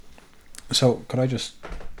So could I just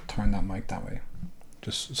turn that mic that way,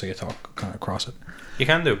 just so you talk kind of across it? You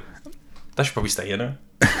can do. That should probably stay in there.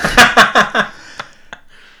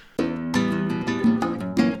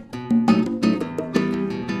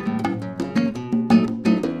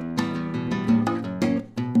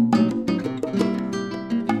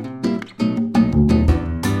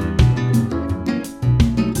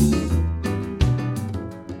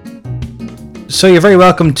 So you're very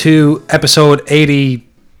welcome to episode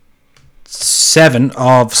 87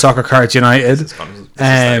 of Soccer Cards United. This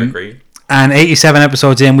is great. And 87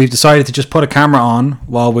 episodes in, we've decided to just put a camera on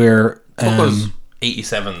while we're... It took us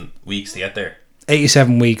 87 weeks to get there.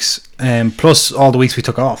 87 weeks, plus all the weeks we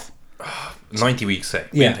took off. 90 weeks, say.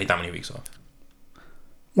 We didn't take that many weeks off.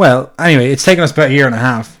 Well, anyway, it's taken us about a year and a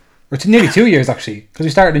half. Or nearly 2 years, actually. Because we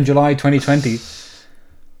started in July 2020.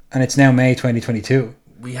 And it's now May 2022.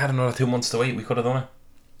 We had another 2 months to wait. We could have done it.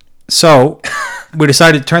 So, we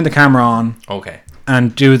decided to turn the camera on. Okay.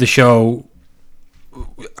 And do the show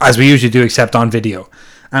as we usually do, except on video.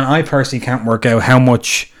 And I personally can't work out how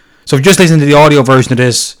much... So, if you just listen to the audio version of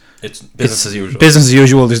this... It's business as usual. Business as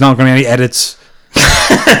usual. There's not going to be any edits.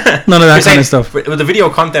 None of that kind of stuff. Will the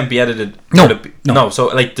video content be edited? No. No, so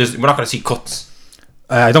like we're not going to see cuts.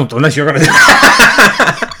 I don't... Unless you're going to...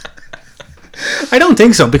 I don't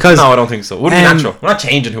think so, because... No, I don't think so. It wouldn't be natural. We're not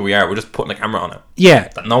changing who we are. We're just putting a camera on it. Yeah.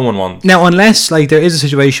 That no one wants. Now, unless like there is a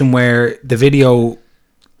situation where the video...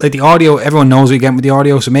 Like the audio, everyone knows what you get with the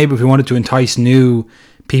audio, so maybe if we wanted to entice new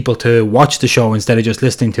people to watch the show instead of just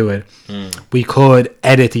listening to it, we could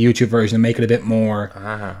edit the YouTube version and make it a bit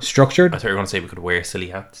more structured. I thought you were going to say we could wear silly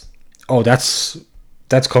hats. Oh, that's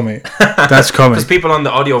coming. That's coming. Because people on the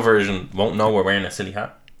audio version won't know we're wearing a silly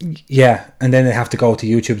hat. Yeah, and then they have to go to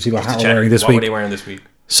YouTube to see what hat we're wearing this week. What were they wearing this week?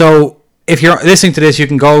 So, if you're listening to this, you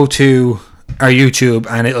can go to our YouTube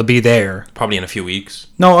and it'll be there. Probably in a few weeks.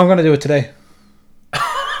 No, I'm going to do it today.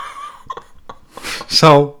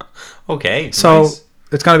 So... Okay, So, nice.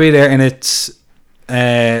 It's going to be there in its...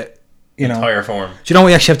 entire form. Do you know what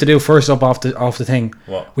we actually have to do first up off the thing?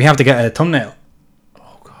 What? We have to get a thumbnail.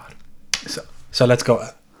 Oh, God. So let's go.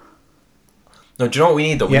 No, do you know what we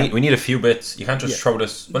need, though? Yeah. We need a few bits. You can't just throw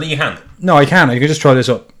this... Well, you can. No, I can. You can just throw this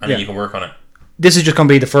up. And then you can work on it. This is just going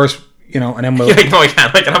to be the first, and then we'll... Yeah, no, I can.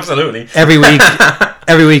 I can, absolutely. Every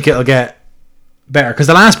week it'll get better. Because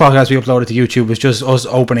the last podcast we uploaded to YouTube was just us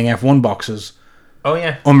opening F1 boxes. Oh,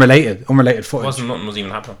 yeah. Unrelated footage. Nothing was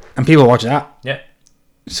even happening. And people watch that. Yeah.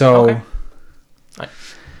 So... Okay. Right.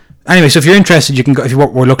 Anyway, so if you're interested, you can go... If you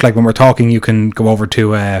want what we look like when we're talking, you can go over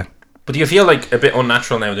to... But do you feel like a bit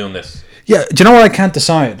unnatural now doing this? Yeah, do you know what I can't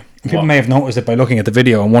decide? People may have noticed it by looking at the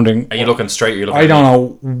video and wondering... Are you looking straight or are you looking... I don't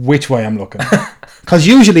know which way I'm looking. Because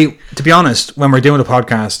usually, to be honest, when we're doing a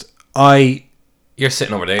podcast, You're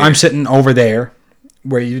sitting over there. I'm sitting over there,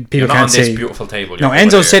 where people You're not can't on this see. beautiful table. No, You're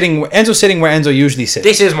Enzo's sitting where Enzo usually sits.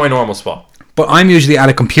 This is my normal spot. But I'm usually at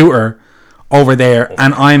a computer over there,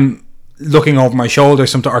 and I'm looking over my shoulder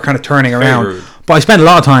or kind of turning around. Rude. But I spend a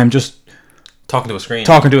lot of time just... Talking to a screen.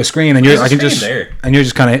 And There's a I can screen just... there. And you're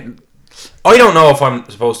just kind of... I don't know if I'm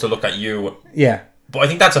supposed to look at you, Yeah. but I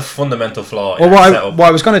think that's a fundamental flaw. Well, what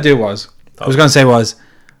I was going to do was...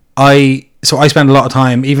 I spend a lot of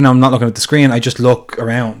time, even though I'm not looking at the screen, I just look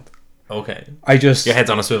around. Okay. Your head's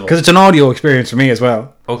on a swivel. Because it's an audio experience for me as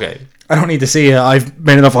well. Okay. I don't need to see you. I've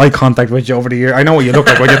made enough eye contact with you over the year. I know what you look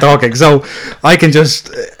like when you're talking. So I can just...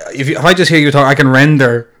 If I just hear you talk, I can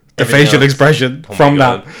render the Everything facial else. expression Oh from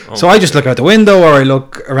my that. God. So I just look out the window or I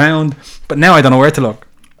look around. But now I don't know where to look.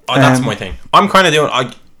 Oh, that's my thing. I'm kind of doing...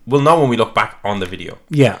 We'll know when we look back on the video.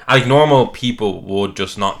 Yeah. Like, normal people would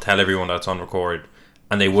just not tell everyone that's on record,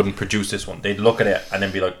 and they wouldn't produce this one. They'd look at it and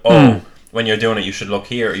then be like, when you're doing it, you should look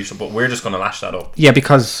here. But we're just going to lash that up. Yeah,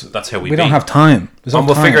 because that's how we don't have time. And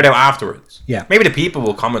we'll figure it out afterwards. Yeah. Maybe the people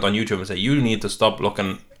will comment on YouTube and say, you need to stop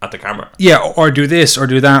looking at the camera. Yeah, or do this or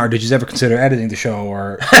do that, or did you ever consider editing the show?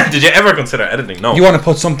 Or did you ever consider editing? No. You want to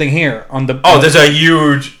put something here on the... Oh, there's a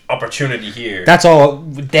huge opportunity here. That's all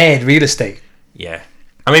dead real estate. Yeah.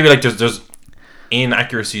 And maybe like there's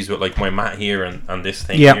inaccuracies with like my mat here and this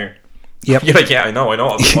thing here. Yep. You're like, yeah, I know.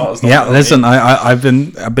 Yeah, listen, I've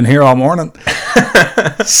been here all morning.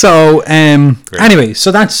 So anyway,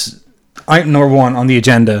 so that's item number 1 on the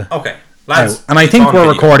agenda. Okay, lads, and I think we're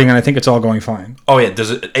recording, and I think it's all going fine. Oh yeah,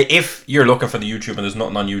 if you're looking for the YouTube and there's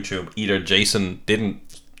nothing on YouTube, either Jason didn't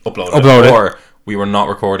upload it, or we were not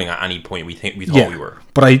recording at any point. We thought we were.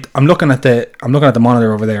 But I'm looking at the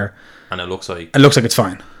monitor over there, and it looks like it's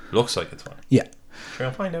fine. Looks like it's fine. Yeah. Sure,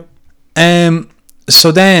 I'll find out.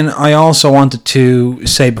 So then I also wanted to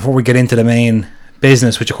say, before we get into the main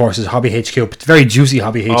business, which of course is Hobby HQ. It's very juicy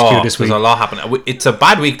Hobby HQ this week. There's a lot happening. It's a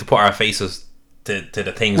bad week to put our faces to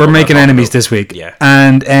the things. We're making enemies this week. Yeah.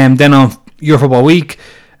 And then on Euro Football Week,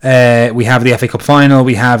 we have the FA Cup final,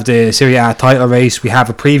 we have the Serie A title race, we have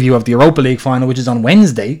a preview of the Europa League final, which is on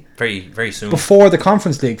Wednesday. Very, very soon. Before the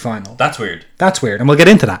Conference League final. That's weird. And we'll get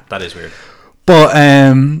into that. That is weird. But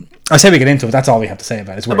I say we get into it, that's all we have to say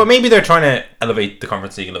about it. It's weird. But maybe they're trying to elevate the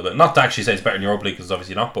Conference League a little bit. Not to actually say it's better than Europa League, because it's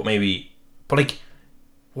obviously not, but maybe... But like...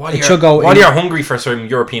 While you're hungry for certain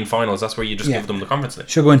European finals, that's where you just give them the Conference League.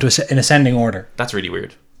 Should go into in ascending order. That's really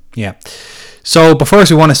weird. Yeah. So, but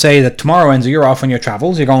first we want to say that tomorrow, Enzo, you're off on your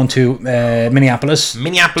travels. You're going to Minneapolis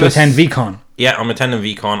to attend VCon. Yeah, I'm attending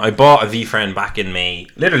VCon. I bought a VFriend back in May,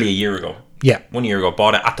 literally a year ago. Yeah. 1 year ago.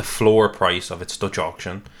 Bought it at the floor price of its Dutch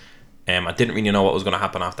auction. I didn't really know what was going to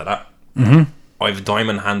happen after that. Mm-hmm. I've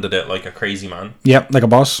diamond handed it like a crazy man. Yep, like a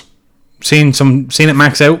boss. Seen it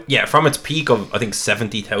max out. Yeah, from its peak of I think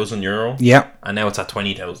 €70,000. Yeah, and now it's at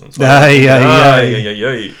 20,000. So should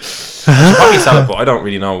probably sell it, but I don't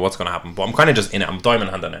really know what's going to happen. But I'm kind of just in it. I'm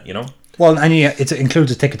diamond handing it, you know. Well, and it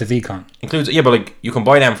includes a ticket to VCon. But like you can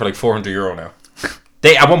buy them for like €400 now.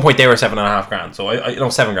 They at one point they were $7,500, so I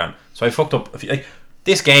 $7,000. So I fucked up.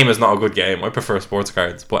 This game is not a good game. I prefer sports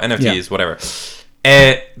cards, but NFTs, whatever.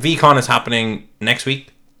 VCon is happening next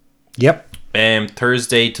week. Yep.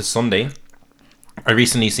 Thursday to Sunday. I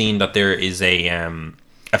recently seen that there is a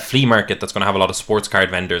flea market that's going to have a lot of sports card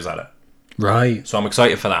vendors at it. Right. So I'm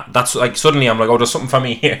excited for that. That's like suddenly I'm like, oh, there's something for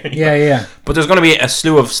me here. Yeah. But there's going to be a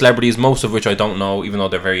slew of celebrities, most of which I don't know, even though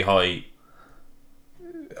they're very high.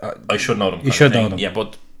 I should know them. You should know them. Yeah,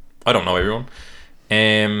 but I don't know everyone.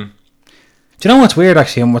 Do you know what's weird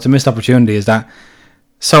actually, and what's a missed opportunity is that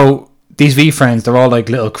these VFriends, they're all like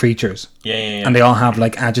little creatures. Yeah. And they all have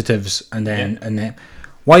like adjectives and then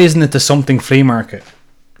why isn't it the something flea market?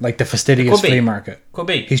 Like the fastidious flea market. Could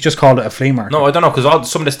be. He's just called it a flea market. No, I don't know, because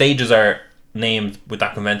some of the stages are named with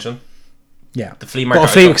that convention. Yeah. The flea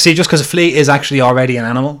market. Well, see, just because a flea is actually already an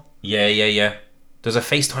animal. Yeah. There's a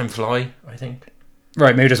FaceTime fly, I think.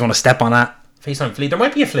 Right, maybe just want to step on that. FaceTime flea. There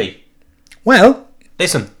might be a flea. Well,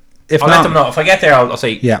 listen. If I'll let them know. If I get there, I'll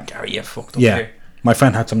say, yeah. Gary, you fucked up here. My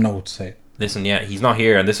friend had some notes to say. Listen, he's not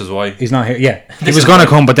here, and this is why. He's not here, yeah. He was going to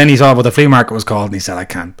come, but then he saw what the flea market was called, and he said, I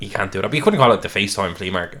can't. He can't do that. But you couldn't call it the FaceTime flea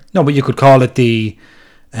market. No, but you could call it the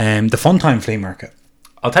Fun Time flea market.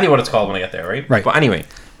 I'll tell you what it's called when I get there, right? Right. But anyway,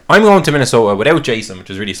 I'm going to Minnesota without Jason, which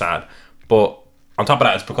is really sad. But on top of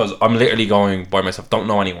that, it's because I'm literally going by myself. Don't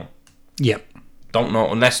know anyone. Yeah. Don't know,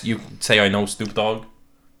 unless you say I know Snoop Dogg.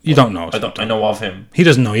 You don't know. I know of him. He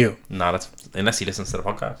doesn't know you. Nah, unless he listens to the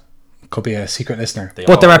podcast. Could be a secret listener.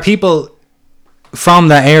 But there are people from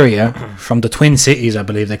that area, from the Twin Cities, I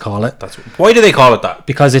believe they call it. Why do they call it that?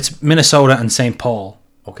 Because it's Minnesota and St. Paul.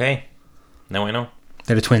 Okay. Now I know.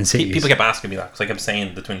 They're the Twin Cities. People kept asking me that because I kept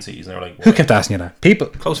saying the Twin Cities, and they were like, who kept asking you that? People.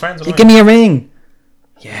 Close friends. Give me a ring.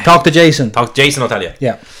 Yeah. Talk to Jason. Jason will tell you.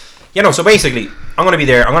 Yeah. So basically, I'm going to be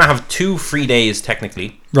there. I'm going to have 2 free days,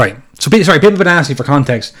 technically. Right. So, people would ask you for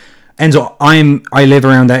context. Enzo, I live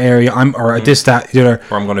around that area. Where I'm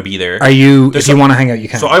going to be there. Are you? If you want to hang out, you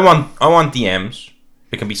can. So I want DMs.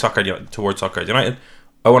 It can be towards Soccer United.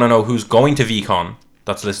 I want to know who's going to VCon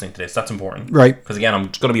that's listening to this. That's important, right? Because again, I'm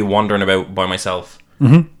just going to be wandering about by myself,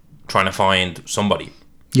 trying to find somebody.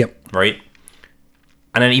 Yep. Right.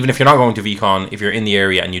 And then even if you're not going to VCon, if you're in the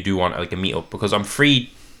area and you do want like a meetup, because I'm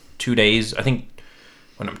free 2 days. I think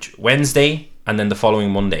when I'm Wednesday and then the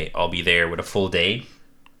following Monday, I'll be there with a full day.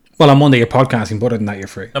 Well, on Monday you're podcasting, but other than that you're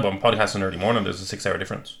free. No, but I'm podcasting early morning. There's a 6-hour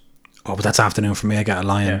difference. Oh, but that's afternoon for me. I got a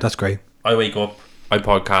lie in. That's great. I wake up, I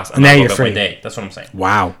podcast, and now you're free. My day. That's what I'm saying.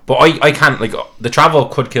 Wow. But I can't, like, the travel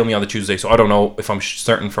could kill me on the Tuesday, so I don't know if I'm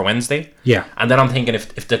certain for Wednesday. Yeah. And then I'm thinking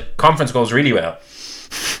if the conference goes really well,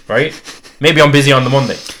 right? Maybe I'm busy on the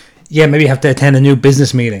Monday. Yeah, maybe you have to attend a new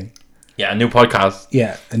business meeting. Yeah, a new podcast.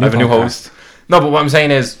 Yeah, I have a new host. No, but what I'm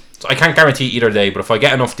saying is, I can't guarantee either day, but if I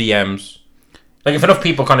get enough DMs, like if enough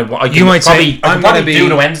people kind of, I can probably do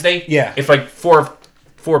the Wednesday. Yeah. If like four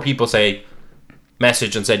people say,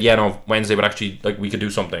 message and said, yeah, no, Wednesday, but actually, like, we could do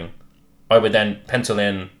something, I would then pencil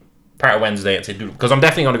in part of Wednesday and say, because I'm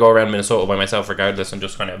definitely going to go around Minnesota by myself regardless and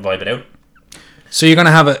just kind of vibe it out. So you're going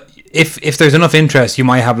to have if there's enough interest, you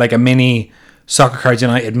might have like a mini Soccer Cards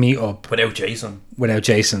United meetup. Without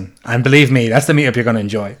Jason. And believe me, that's the meetup you're going to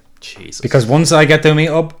enjoy. Jesus. Because once I get to a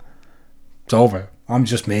meetup, it's over. I'm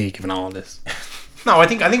just me giving all this. No, I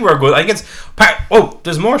think we're good. I think it's part. Oh,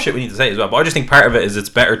 there's more shit we need to say as well, but I just think part of it is it's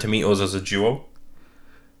better to meet us as a duo.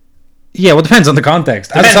 Yeah, well, it depends on the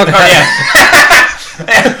context. Yeah.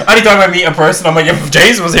 Anytime I meet a person, I'm like, if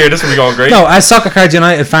Jason was here, this would be going great. No, as Soccer Cards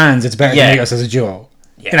United fans, it's better Yeah. to meet us as a duo.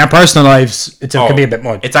 Yeah. In our personal lives, it can be a bit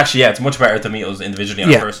much. It's actually, it's much better to meet us individually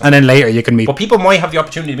and Yeah, personal. and then later you can meet. But people might have the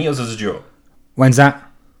opportunity to meet us as a duo. When's that?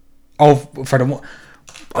 Oh, for the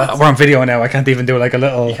we're on video now. I can't even do like a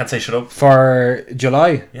little. You can't say shut up. For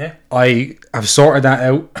July. Yeah. I have sorted that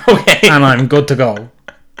out. Okay. And I'm good to go.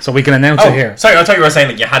 So we can announce it here. Sorry, I thought you were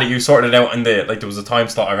saying like you sorted it out and there was a time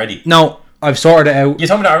slot already. No, I've sorted it out. You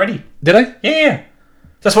told me that already. Did I? Yeah.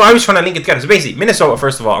 That's what I was trying to link it together. So basically, Minnesota,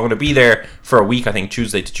 first of all, I'm going to be there for a week, I think,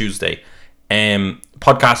 Tuesday to Tuesday.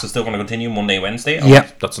 Podcast is still going to continue Monday, Wednesday. Yeah.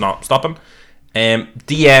 That's not stopping.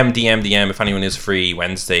 DM if anyone is free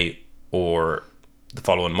Wednesday or the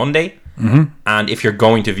following Monday. Mm-hmm. And if you're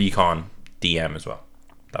going to VCon, DM as well.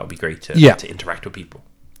 That would be great to interact with people.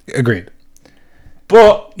 Agreed.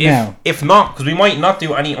 But Now. if not, because we might not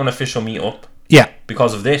do any unofficial meetup Yeah.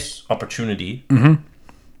 because of this opportunity,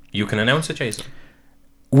 you can announce it, Jason.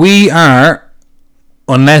 We are,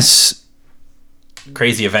 unless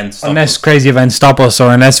Crazy events. crazy events stop us,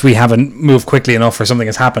 or unless we haven't moved quickly enough or something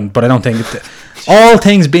has happened, but I don't think all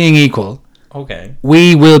things being equal, Okay.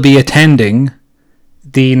 we will be attending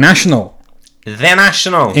the National The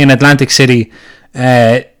National. in Atlantic City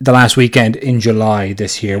the last weekend in July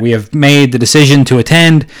this year. We have made the decision to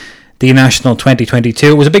attend the National 2022.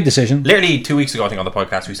 It was a big decision. Literally 2 weeks ago, I think, on the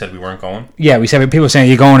podcast, we said we weren't going. Yeah, we said, people were saying,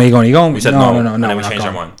 are you going, are you going, are you going? We said no. and then we we're not changed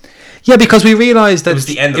our going. mind. Yeah, because we realised that It was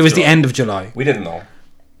the end of the July. end of July. We didn't know.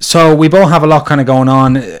 So we both have a lot kind of going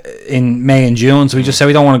on in May and June, so we just said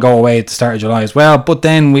we don't want to go away at the start of July as well. But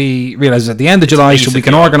then we realised at the end of July, so we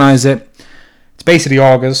can organise it. It's basically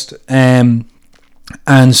August. And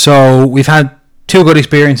so we've had 2 good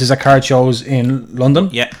experiences at card shows in London.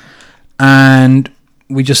 Yeah. And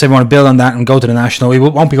we just said we want to build on that and go to the National. We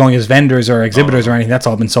won't be going as vendors or exhibitors or anything. That's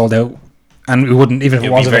all been sold out. And we wouldn't, even if it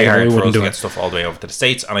It'd was be very available, hard we for us wouldn't to do get it. stuff all the way over to the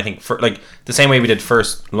States. And I think, for like the same way we did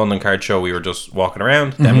first London card show, we were just walking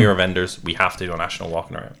around. Then we were vendors. We have to do a National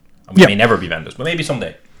walking around. And we may never be vendors, but maybe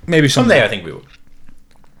someday. Maybe Someday I think we will.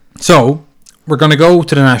 So, we're going to go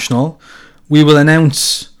to the National. We will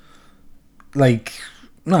announce, I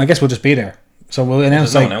guess we'll just be there. So we'll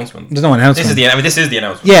announce, There's no announcement. There's no announcement. This is the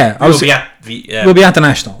announcement. Yeah, We'll be at the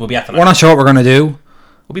National. We'll be at the We're not sure what we're going to do.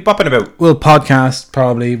 We'll be bopping about. We'll podcast,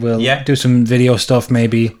 probably. We'll Yeah. do some video stuff,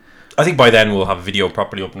 maybe. I think by then we'll have video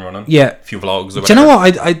properly up and running. Yeah. A few vlogs or whatever. Do you know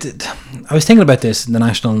what? I was thinking about this, the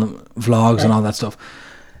National vlogs and all that stuff.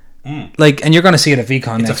 And you're going to see it at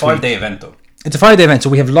VCon It's next a week. 5-day event, though. It's a 5-day event, so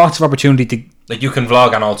we have lots of opportunity to... Like, you can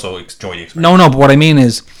vlog and also enjoy the experience. No, but what I mean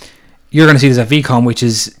is, you're going to see this at VCon, which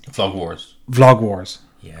is Vlog wars. Vlog Wars.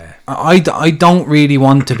 Yeah. I don't really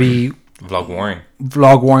want to be Vlog warring.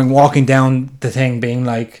 vlog warring, walking down the thing being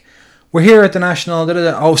like, we're here at the National,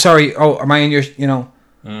 oh sorry, am I in your,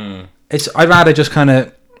 it's, I'd rather just kind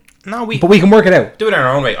of, No, but we can work it out. do it in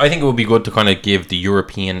our own way. I think it would be good to kind of give the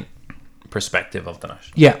European perspective of the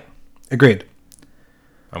National. Yeah, agreed.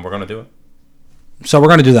 And we're going to do it. So we're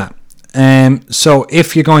going to do that. So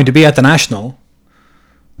if you're going to be at the National,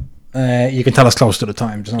 you can tell us close to the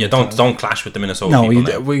time. Yeah, don't clash with the Minnesota No,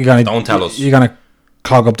 people you're gonna, Don't tell us. You're going to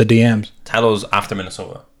clog up the DMs. Tell us after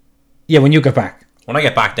Minnesota. Yeah, when you get back. When I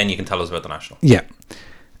get back, then you can tell us about the National. Yeah.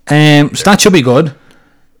 So that should be good.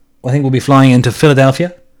 I think we'll be flying into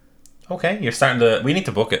Philadelphia. Okay, you're starting to... We need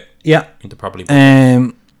to book it. Yeah. We need to properly book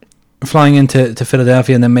it. Flying into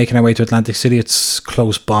Philadelphia and then making our way to Atlantic City. It's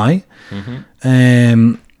close by.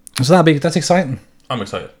 So that's exciting. I'm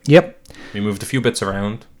excited. Yep. We moved a few bits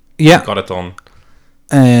around. Yeah. Got it done.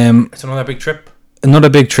 It's another big trip. Another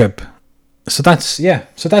big trip. So that's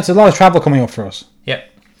a lot of travel coming up for us. Yeah.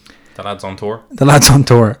 The lads on tour. The lads on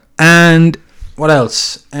tour. And what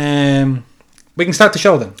else? We can start the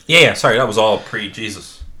show then. Yeah, sorry, that was all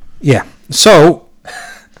pre-Jesus. Yeah. So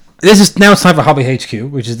it's time for Hobby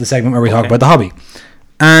HQ, which is the segment where we talk about the hobby.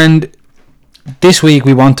 And this week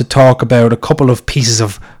we want to talk about a couple of pieces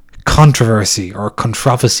of controversy, or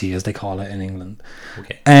controversy as they call it in England.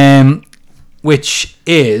 Okay. Which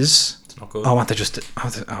is... It's not good. I want to just...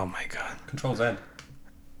 Oh my god. Control Z.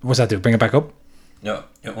 What's that do? Bring it back up? Yeah,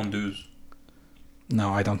 it undoes.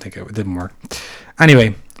 No, I don't think it didn't work.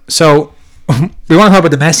 Anyway, so we want to talk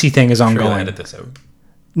about the Messi thing is Sure, ongoing. we'll edit this out.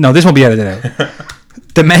 No, this won't be edited out.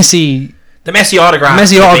 The Messi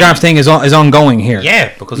autograph thing is ongoing here.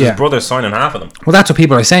 Yeah, because his brother's signing half of them. Well, that's what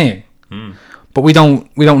people are saying. But we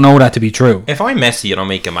don't know that to be true. If I'm Messi and I'm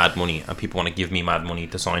making mad money and people want to give me mad money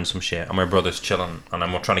to sign some shit and my brother's chilling and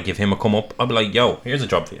I'm trying to give him a come up, I'll be like, yo, here's a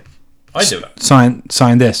job for you. I'd do that. Sign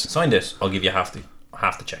this. Sign this. I'll give you half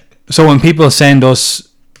the check. So when people send us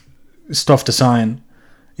stuff to sign,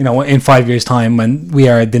 in 5 years' time when we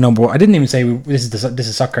are the number one. I didn't even say this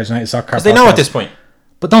is Soccer Cards United Soccer. Because they know at this point.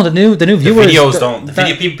 But no, the new viewers. The videos don't.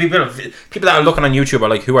 People that are looking on YouTube are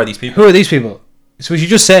like, who are these people? Who are these people? So we should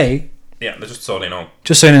just say. Yeah, just so they know.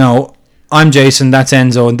 Just so you know, I'm Jason. That's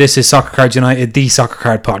Enzo, and this is Soccer Cards United, the Soccer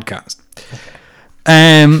Card podcast. Okay.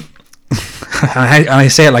 And I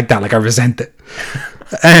say it like that, like I resent it.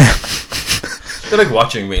 They're like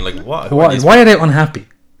watching me, like what? Why are they unhappy?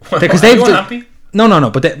 Because they've unhappy. No.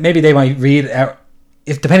 But maybe they might read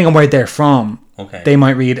if depending on where they're from. Okay. They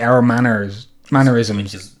might read our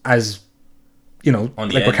mannerisms as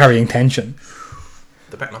like we're carrying tension.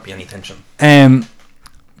 There better not be any tension.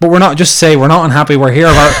 But we're not unhappy. We're here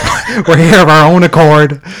of our own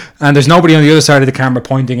accord, and there's nobody on the other side of the camera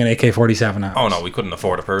pointing an AK-47 at us. Oh no, we couldn't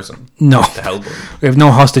afford a person. No, to help us. We have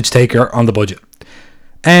no hostage taker on the budget.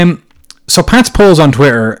 So Pat's polls on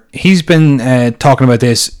Twitter, he's been talking about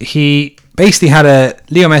this. He basically had a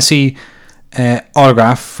Leo Messi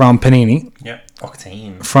autograph from Panini. Yeah,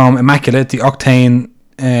 Octane. From Immaculate, the Octane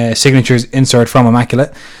signatures insert from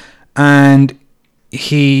Immaculate, and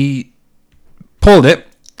he pulled it,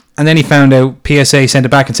 and then he found out PSA sent it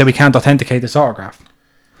back and said we can't authenticate this autograph.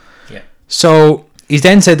 Yeah. So he's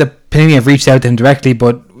then said that Panini have reached out to him directly,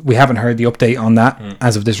 but we haven't heard the update on that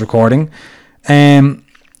as of this recording.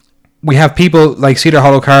 We have people like Cedar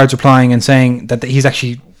Hollow Cards replying and saying that he's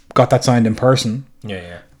actually got that signed in person.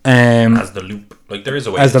 Yeah. As the loop, like there is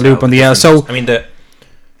a way as the loop on the L. So I mean,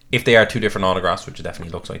 if they are two different autographs, which it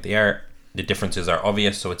definitely looks like they are, the differences are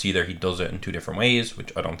obvious. So it's either he does it in two different ways,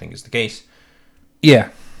 which I don't think is the case. Yeah.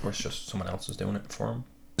 Or it's just someone else is doing it for him.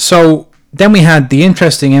 So then we had the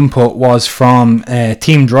interesting input was from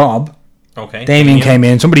Team Drob. Okay. Damien came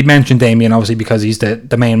in. Somebody mentioned Damien, obviously, because he's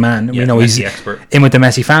the main man. Yeah, we know Messi he's expert. In with the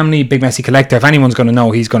Messi family, big Messi collector. If anyone's going to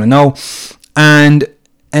know, he's going to know. And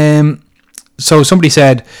so somebody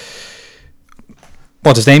said,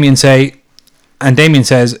 what does Damien say? And Damien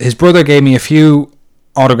says, his brother gave me a few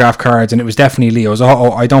autograph cards, and it was definitely Leo's.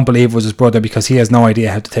 I don't believe it was his brother because he has no idea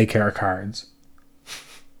how to take care of cards.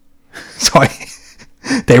 So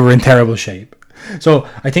they were in terrible shape. So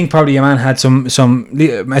I think probably a man had some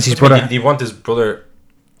Messi's brother. Did he want his brother?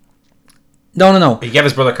 No. He gave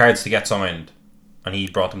his brother cards to get signed, and he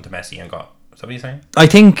brought them to Messi and got. Is that what you're saying? I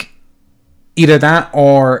think either that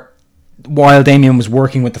or while Damien was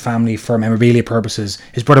working with the family for memorabilia purposes,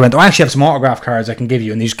 his brother went, I actually have some autograph cards I can give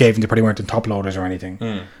you, and he just gave them. They probably weren't in top loaders or anything.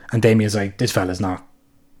 And Damien's like, this fella's not.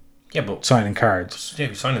 Yeah, but signing cards. Yeah,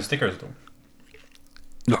 he's signing stickers though.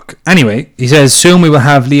 Look, anyway, he says, soon we will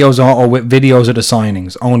have Leo's auto with videos of the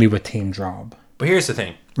signings, only with Team Drob. But here's the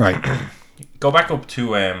thing. Right. Go back up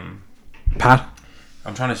to... Pat?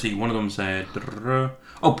 I'm trying to see. One of them said...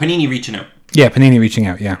 Oh, Panini reaching out. Yeah, Panini reaching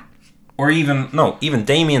out, yeah. Or even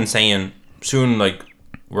Damien saying, soon, like,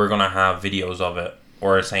 we're going to have videos of it.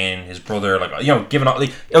 Or saying his brother, like, giving up...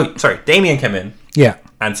 Like, Damien came in. Yeah.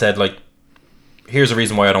 And said, like, here's the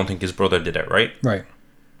reason why I don't think his brother did it, right? Right.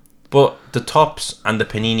 But the Topps and the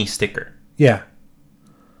Panini sticker, yeah,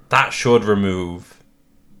 that should remove.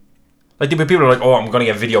 Like, people are like, "Oh, I'm going to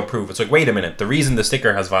get video proof." It's like, wait a minute. The reason the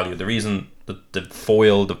sticker has value, the reason the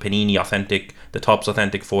foil, the Panini authentic, the Topps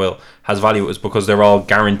authentic foil has value is because they're all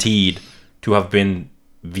guaranteed to have been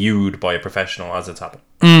viewed by a professional as it's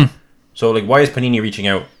happened. So, like, why is Panini reaching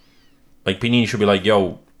out? Like, Panini should be like,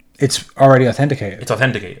 "Yo, it's already authenticated. It's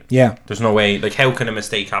authenticated." Yeah. There's no way. Like, how can a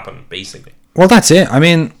mistake happen? Basically. Well, that's it. I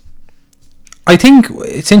mean, I think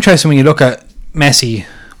it's interesting when you look at Messi.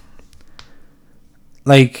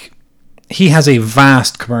 Like, he has a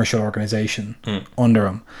vast commercial organization under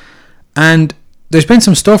him. And there's been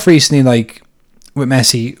some stuff recently, like, with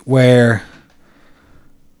Messi, where,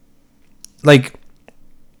 like,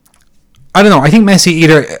 I don't know, I think Messi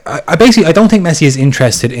I don't think Messi is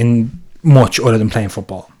interested in much other than playing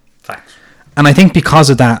football. Facts. And I think because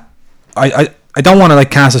of that, I don't want to,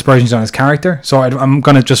 like, cast aspersions on his character, so I'm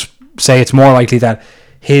going to just say it's more likely that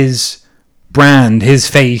his brand, his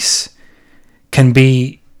face, can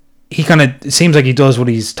be... it seems like he does what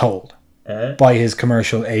he's told by his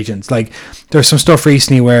commercial agents. Like, there's some stuff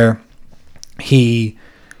recently where obviously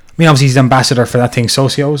he's ambassador for that thing,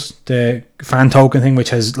 Socios, the fan token thing,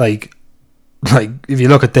 which has, like if you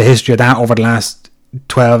look at the history of that over the last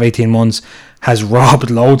 12, 18 months, has robbed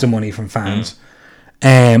loads of money from fans.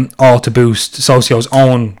 All to boost Socios'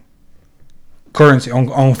 own currency,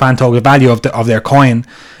 own fan token, the value of their coin,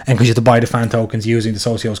 and because you have to buy the fan tokens using the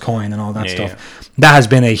Socios coin and all that stuff. Yeah. That has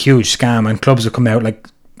been a huge scam, and clubs have come out, like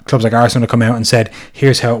clubs like Arsenal have come out and said,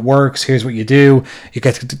 here's how it works, here's what you do, you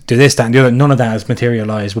get to do this, that and the other. None of that has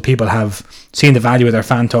materialised, but people have seen the value of their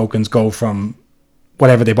fan tokens go from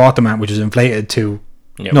whatever they bought them at, which is inflated, to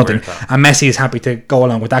Yeah, Nothing. where's that? And Messi is happy to go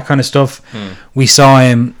along with that kind of stuff. We saw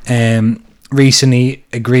him recently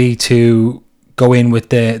agree to go in with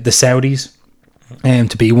the Saudis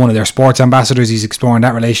to be one of their sports ambassadors. He's exploring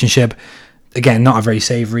that relationship. Again, not a very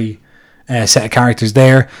savoury set of characters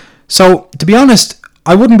there. So, to be honest,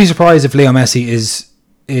 I wouldn't be surprised if Leo Messi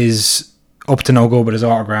is up to no good with his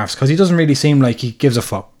autographs, because he doesn't really seem like he gives a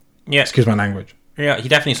fuck. Yeah. Excuse my language. Yeah, he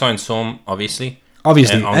definitely signed some, obviously.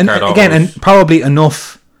 And again, and probably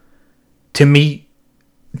enough to meet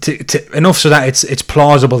to enough so that it's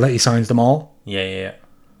plausible that he signs them all. Yeah.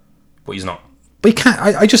 But he's not. But he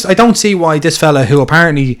can't. I don't see why this fella, who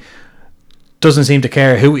apparently doesn't seem to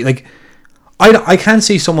care who like, I can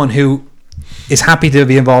see someone who is happy to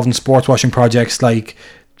be involved in sports washing projects like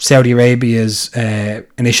Saudi Arabia's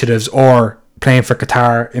initiatives, or playing for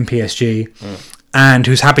Qatar in PSG, and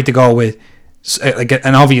who's happy to go with like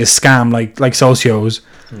an obvious scam like Socios.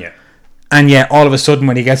 Yeah. And yet all of a sudden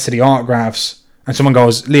when he gets to the autographs and someone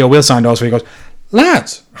goes, Leo will sign those, where he goes,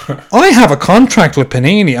 lads, I have a contract with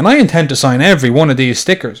Panini and I intend to sign every one of these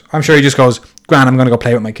stickers. I'm sure he just goes, Gran, I'm going to go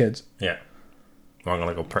play with my kids. Yeah. Or I'm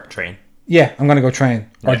going to go train. Yeah, I'm going to go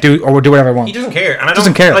train. Or do whatever I want. He doesn't care. And I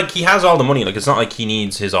doesn't care. Like, he has all the money. Like, it's not like he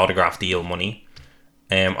needs his autograph deal money.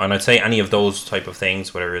 And I'd say any of those type of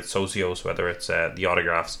things, whether it's Socios, whether it's the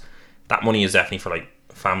autographs, that money is definitely for like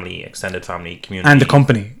family, extended family, community, and the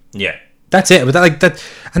company. Yeah, that's it. But that,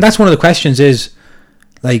 and that's one of the questions is,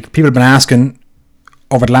 like, people have been asking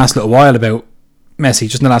over the last little while about Messi,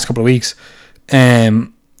 just in the last couple of weeks.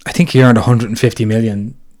 I think he earned 150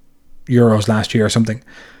 million euros last year or something,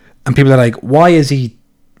 and people are like, why is he?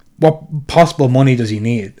 What possible money does he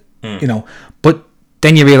need? You know, but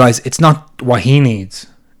then you realize it's not what he needs.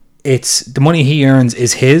 It's the money he earns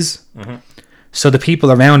is his. So the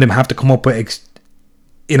people around him have to come up with,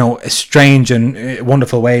 strange and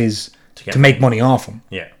wonderful ways to make money off him.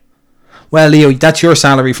 Yeah. Well, Leo, that's your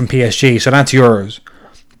salary from PSG, so that's yours.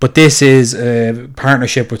 But this is a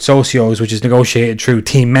partnership with Socios, which is negotiated through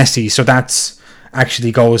Team Messi, so that's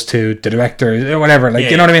actually goes to the director or whatever. Like,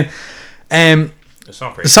 you know what I mean? It's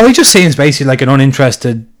not crazy. So he just seems basically like an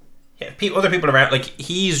uninterested. Yeah, other people around, like,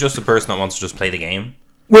 he's just a person that wants to just play the game.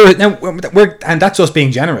 And that's us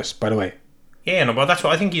being generous, by the way. Yeah, no, but that's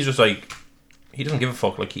what I think. He's just like, he doesn't give a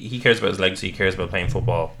fuck. Like, he cares about his legacy, he cares about playing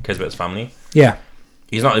football, cares about his family. Yeah.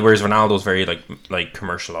 He's not, whereas Ronaldo's very like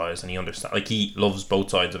commercialized, and he understands, like, he loves both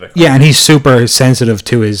sides of it. Yeah, and he's super sensitive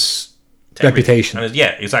to his reputation. And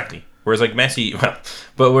yeah, exactly. Whereas like Messi,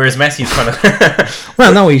 whereas Messi's kind of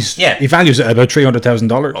well, no, he values it at about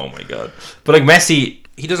 $300,000. Oh my god! But like Messi,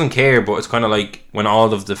 he doesn't care. But it's kind of like when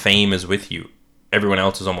all of the fame is with you, everyone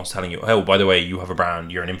else is almost telling you, oh, by the way, you have a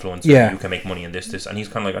brand, you're an influencer, you can make money in this, and he's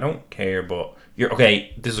kind of like, I don't care, but you're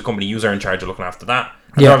okay. This is a company, you are in charge of looking after that,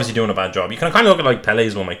 and they're obviously doing a bad job. You can kind of look at like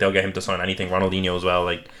Pele's one, like they'll get him to sign anything. Ronaldinho as well,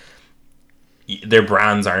 like their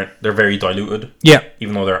brands they're very diluted. Yeah,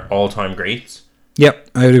 even though they're all-time greats. Yep,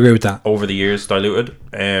 I would agree with that. Over the years, diluted.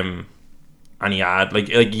 And he had like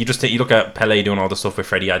you look at Pele doing all the stuff with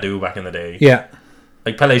Freddie Adu back in the day. Yeah,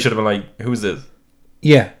 like Pele should have been like, who's this?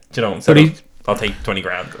 Yeah, you know, I'll take 20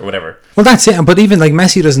 grand or whatever. Well, that's it. But even like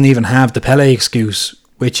Messi doesn't even have the Pele excuse,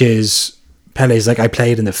 which is Pele's like, I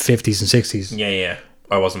played in the 50s and 60s. Yeah.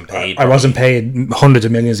 I wasn't paid. I wasn't paid hundreds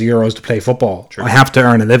of millions of euros to play football. True. I have to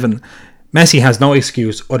earn a living. Messi has no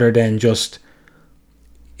excuse other than it's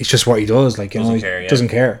just what he does. Like, you doesn't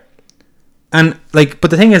care. And like,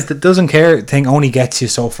 but the thing is, the doesn't care thing only gets you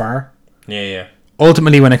so far. Yeah.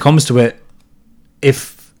 Ultimately, when it comes to it,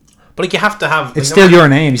 but like you have to have, it's still your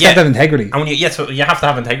name. You have to have integrity. And so you have to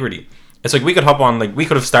have integrity. It's like we could hop on, like we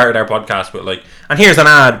could have started our podcast with like, and here's an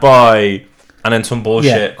ad by, and then some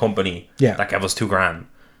bullshit company that gave us $2,000,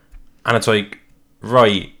 and it's like,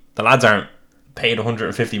 right, the lads aren't paid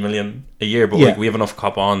 150 million a year, but like we have enough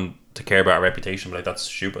cop on to care about our reputation. But like, that's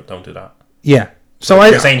stupid. Don't do that. Yeah. So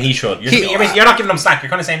you're saying he should. You're not giving him slack. You're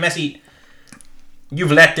kind of saying, Messi,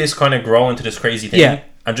 you've let this kind of grow into this crazy thing. Yeah.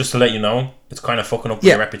 And just to let you know, it's kind of fucking up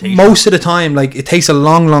your reputation. Most of the time, like, it takes a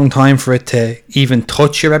long, long time for it to even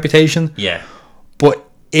touch your reputation. Yeah. But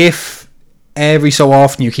if every so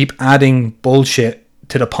often you keep adding bullshit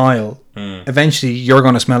to the pile, eventually you're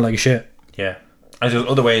going to smell like shit. Yeah. And there's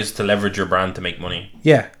other ways to leverage your brand to make money.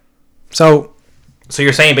 Yeah. So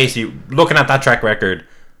you're saying basically, looking at that track record,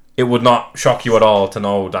 it would not shock you at all to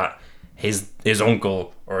know that his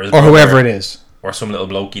uncle or his brother, whoever it is, or some little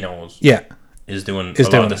bloke he knows, is doing a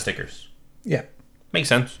lot of the stickers. Yeah, makes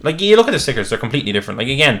sense. Like, you look at the stickers, they're completely different. Like,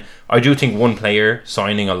 again, I do think one player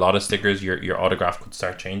signing a lot of stickers, your autograph could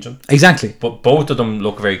start changing. Exactly. But both of them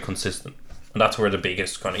look very consistent, and that's where the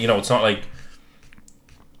biggest kind of, it's not like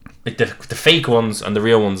like the fake ones and the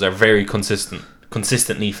real ones are very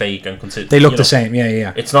consistently fake and consistent. They look the same.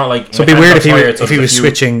 Yeah. It's not like so. It'd be weird if he was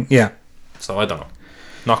switching. Yeah. So I don't know.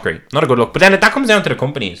 Not great. Not a good look. But then that comes down to the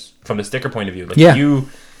companies from the sticker point of view. Like you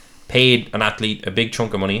paid an athlete a big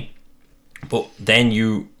chunk of money, but then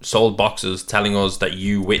you sold boxes telling us that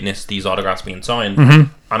you witnessed these autographs being signed. And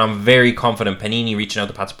I'm very confident Panini reaching out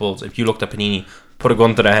to Pat's Bulls, if you looked at Panini, put a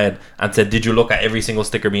gun to their head and said, did you look at every single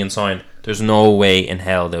sticker being signed? There's no way in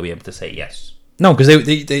hell they'll be able to say yes. No, because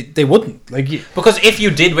they wouldn't. Because if you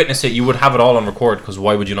did witness it, you would have it all on record, because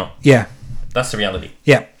why would you not? Yeah. That's the reality.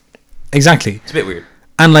 Yeah. Exactly. It's a bit weird.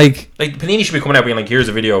 And like Panini should be coming out being like, here's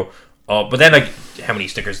a video. But then like, how many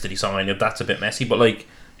stickers did he sign? That's a bit messy, but like,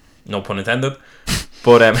 no pun intended.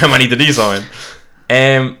 But how many did he sign?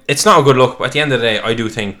 It's not a good look, but at the end of the day, I do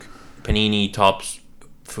think Panini, Topps,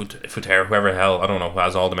 Futera, whoever the hell, I don't know, who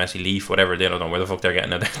has all the Messi Leaf, whatever, they don't know where the fuck they're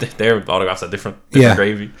getting it. Their autographs are different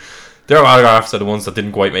gravy. Their autographs are the ones that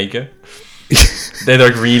didn't quite make it. They're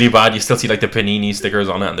like really bad. You still see like the Panini stickers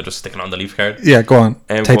on it and they're just sticking on the Leaf card. Yeah, go on.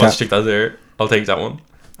 Take that. Stick that there. I'll take that one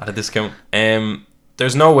at a discount.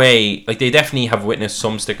 There's no way, like, they definitely have witnessed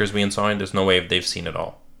some stickers being signed. There's no way they've seen it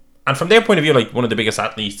all. And from their point of view, like, one of the biggest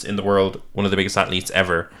athletes in the world, one of the biggest athletes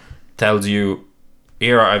ever, tells you,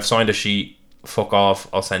 here, I've signed a sheet, fuck off,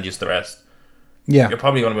 I'll send you the rest. Yeah. You're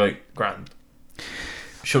probably going to be like, grand.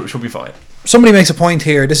 Should be fine. Somebody makes a point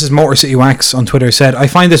here. This is Motor City Wax on Twitter, said, I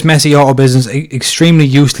find this messy auto business extremely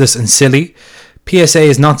useless and silly. PSA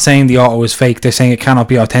is not saying the auto is fake. They're saying it cannot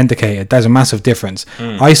be authenticated. There's a massive difference.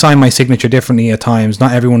 I sign my signature differently at times.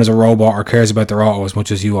 Not everyone is a robot or cares about their auto as much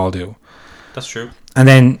as you all do. That's true. And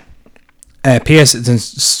then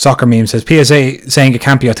Soccer Meme says, PSA saying it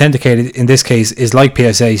can't be authenticated in this case is like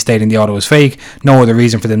PSA stating the auto is fake. No other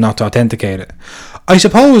reason for them not to authenticate it. I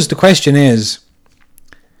suppose the question is,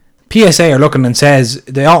 PSA are looking and says,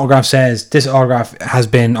 the autograph says this autograph has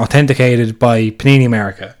been authenticated by Panini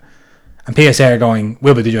America. And PSA are going,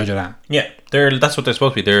 we'll be the judge of that. Yeah, that's what they're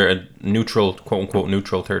supposed to be. They're a neutral, quote-unquote,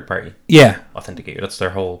 neutral third party. Yeah. Authenticator. That's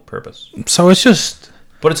their whole purpose. So it's just...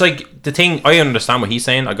 But it's like, the thing, I understand what he's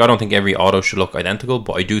saying. Like, I don't think every auto should look identical,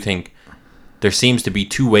 but I do think there seems to be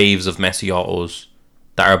two waves of messy autos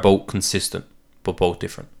that are both consistent, but both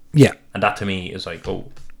different. Yeah. And that to me is like, oh.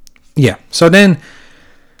 Yeah. So then...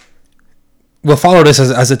 we'll follow this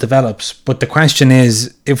as it develops, but the question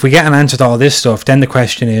is, if we get an answer to all this stuff, then the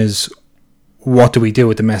question is, what do we do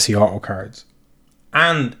with the Messi auto cards?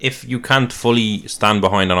 And if you can't fully stand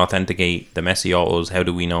behind and authenticate the Messi autos, how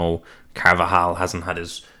do we know Carvajal hasn't had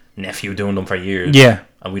his nephew doing them for years? Yeah.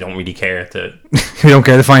 And we don't really care to... we don't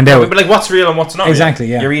care to find out. But like, what's real and what's not exactly,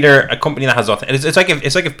 real? Yeah. You're either a company that has... It's like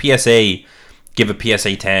if PSA give a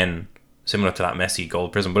PSA 10, similar to that Messi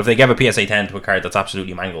Gold Prism, but if they give a PSA 10 to a card that's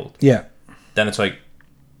absolutely mangled... Yeah. Then it's like,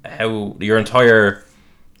 how your entire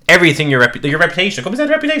everything, your reputation, companies have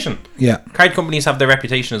a reputation. Yeah, card companies have their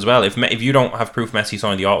reputation as well. If you don't have proof Messi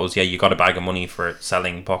signed the autos, yeah, you got a bag of money for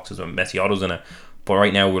selling boxes with Messi autos in it. But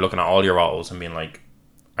right now we're looking at all your autos and being like,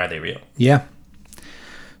 are they real? Yeah.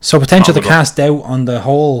 So potential to cast doubt on the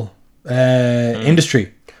whole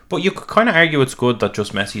industry. But you could kind of argue it's good that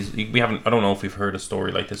just Messi's. We haven't. I don't know if we've heard a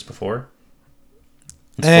story like this before.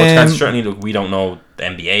 Sports cards, certainly, look, we don't know the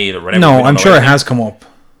NBA or whatever. No, I'm sure it has come up.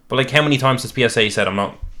 But like, how many times has PSA said, I'm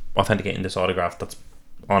not authenticating this autograph that's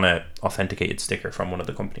on a authenticated sticker from one of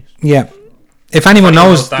the companies? Yeah. If anyone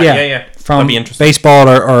knows that, from baseball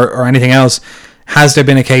or anything else, has there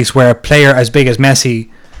been a case where a player as big as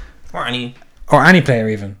Messi or any player,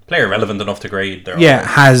 even player relevant enough to grade their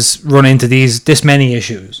has run into this many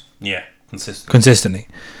issues? Yeah, consistently.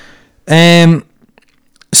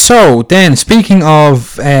 So then, speaking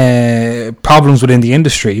of problems within the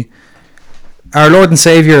industry, our Lord and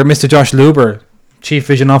Savior, Mr. Josh Luber, Chief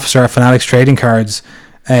Vision Officer at Fanatics Trading Cards,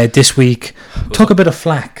 this week took a bit of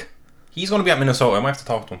flack. He's going to be at Minnesota. I might have to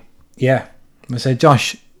talk to him. Yeah, I said,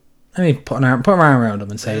 Josh, let me put my arm around him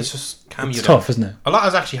and say, it's tough, isn't it? A lot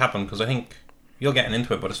has actually happened, because I think you're getting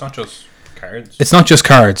into it, but it's not just cards. It's not just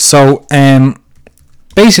cards. So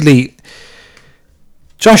basically,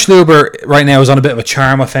 Josh Luber right now is on a bit of a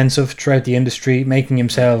charm offensive throughout the industry, making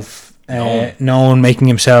himself known, making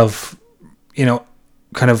himself,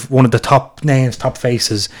 kind of one of the top names, top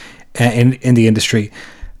faces in the industry.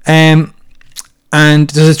 And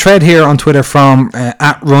there's a thread here on Twitter from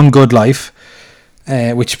at Run Good Life,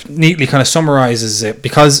 which neatly kind of summarizes it,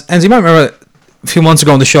 because, as you might remember, a few months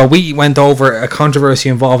ago on the show, we went over a controversy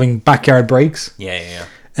involving backyard breaks. Yeah.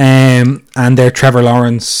 And their Trevor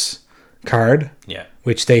Lawrence card. Yeah.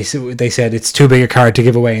 Which they said it's too big a card to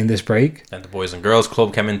give away in this break. And the Boys and Girls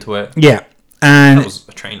Club came into it. Yeah. And that was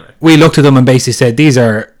a train wreck. We looked at them and basically said, these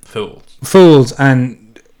are Fools.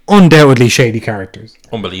 And undoubtedly shady characters.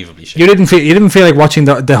 Unbelievably shady. You didn't feel like watching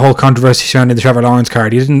the whole controversy surrounding the Trevor Lawrence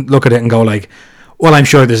card. You didn't look at it and go like, well, I'm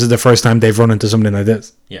sure this is the first time they've run into something like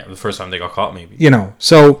this. Yeah, the first time they got caught, maybe.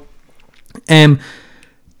 So,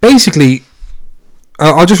 basically,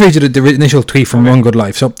 I'll just read you the initial tweet from Run Good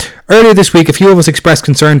Life. So, earlier this week, a few of us expressed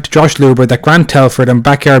concern to Josh Luber that Grant Telford and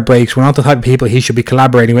Backyard Breaks were not the type of people he should be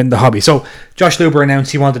collaborating with in the hobby. So, Josh Luber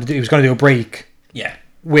announced he was going to do a break. Yeah.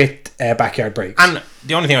 With Backyard Breaks. And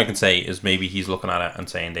the only thing I can say is maybe he's looking at it and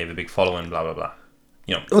saying they have a big following, blah, blah, blah.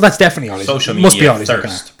 Well, that's definitely all. Social media must be all he's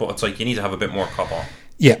thirst, but it's like you need to have a bit more cop on.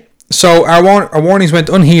 Yeah. So our warnings went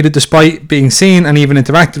unheeded despite being seen and even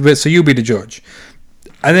interacted with. So you be the judge.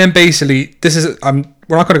 And then basically, this is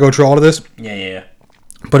we're not going to go through all of this. Yeah.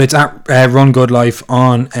 But it's at Run Good Life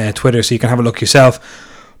on Twitter, so you can have a look yourself.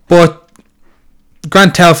 But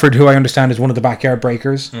Grant Telford, who I understand is one of the Backyard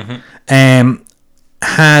Breakers,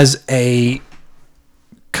 has a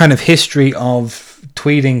kind of history of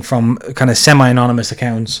tweeting from kind of semi-anonymous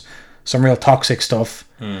accounts, some real toxic stuff.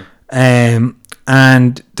 And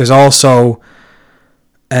there's also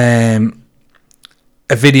a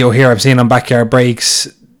video here I've seen on Backyard Breaks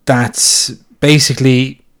that's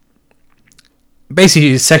basically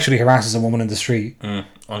sexually harasses a woman in the street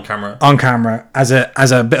on camera as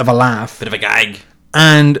a bit of a laugh, bit of a gag.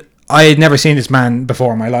 And I had never seen this man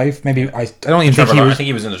before in my life. Maybe I don't even think he was. I think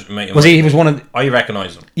he was in the. Was he? He was one of. I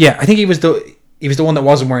recognise him. Yeah, I think he was the one that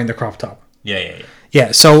wasn't wearing the crop top.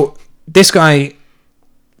 Yeah. So this guy,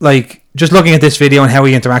 like, just looking at this video and how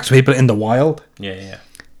he interacts with people in the wild. Yeah.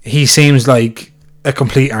 He seems like a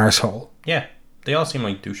complete arsehole. Yeah, they all seem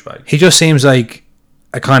like douchebags. He just seems like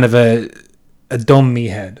a kind of a dumb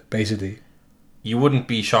meathead, basically. You wouldn't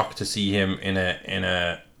be shocked to see him in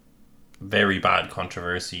a very bad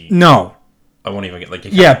controversy. No, I won't even get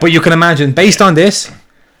Yeah, but you can imagine based on this,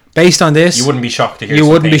 you wouldn't be shocked to hear. You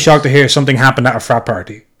wouldn't be shocked to hear something happened at a frat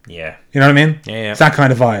party. Yeah, you know what I mean. Yeah. It's that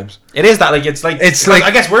kind of vibes. It is that it's like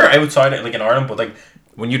I guess we're outside it, like in Ireland, but like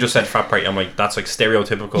when you just said frat party, I'm like that's like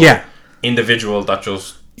stereotypical. Yeah. Individual that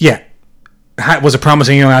just was a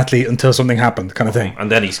promising young athlete until something happened, kind of thing.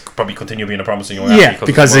 And then he's probably continue being a promising young athlete. Yeah,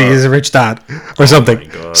 because he's a rich dad or something. My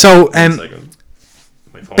God. So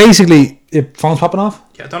basically, your phone's popping off?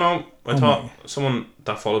 Yeah, I don't know. I thought someone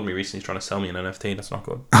that followed me recently is trying to sell me an NFT. That's not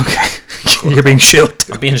good. Okay. You're being shilled.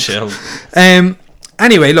 I'm being shilled.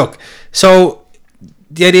 Anyway, look. So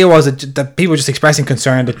the idea was that people were just expressing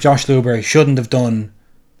concern that Josh Luber shouldn't have done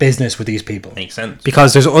business with these people. Makes sense.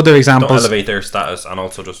 Because there's other examples. Don't elevate their status and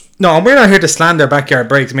also just... No, and we're not here to slander Backyard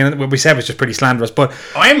Breaks. I mean, what we said was just pretty slanderous, but...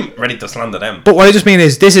 I'm ready to slander them. But what I just mean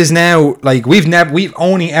is, this is now, like, we've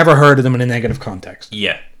only ever heard of them in a negative context.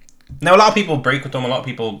 Yeah. Now, a lot of people break with them. A lot of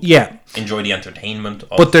people enjoy the entertainment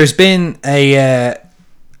of... But there's been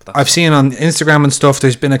I've seen on Instagram and stuff,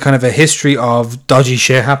 there's been a kind of a history of dodgy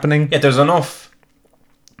shit happening. Yeah, there's enough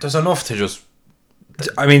to just...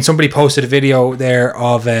 I mean, somebody posted a video there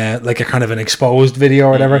of like a kind of an exposed video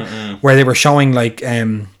or whatever, where they were showing like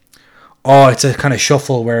it's a kind of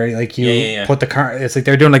shuffle where like you put the card. It's like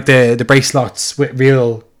they're doing like the break slots with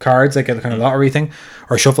real cards, like a kind of lottery thing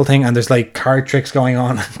or shuffle thing, and there's like card tricks going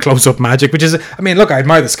on, close up magic, which is, I mean, look, I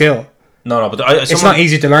admire the skill. No, but it's not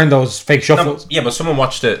easy to learn those fake shuffles. No, yeah, but someone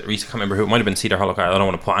watched it recently. I can't remember who. It might have been Cedar Hollow Card. I don't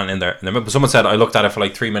want to put it in there. But someone said I looked at it for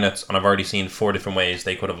like 3 minutes and I've already seen 4 different ways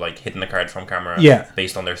they could have like hidden the card from camera. Yeah.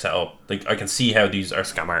 Based on their setup, like I can see how these are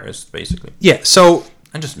scam artists basically. Yeah. So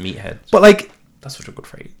and just meatheads. But like that's such a good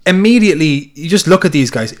phrase. Immediately, you just look at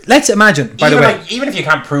these guys. Let's imagine. By the way, like, even if you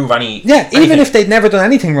can't prove any. Yeah. Anything. Even if they'd never done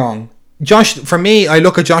anything wrong, for me, I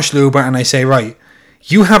look at Josh Luber and I say, right.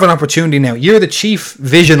 You have an opportunity now. You're the chief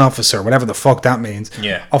vision officer, whatever the fuck that means.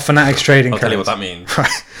 Yeah. Of Fanatics Trading Cards. I'll tell you what that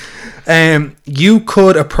means. You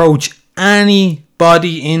could approach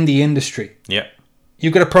anybody in the industry. Yeah. You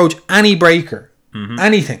could approach any breaker,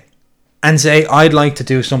 anything, and say, "I'd like to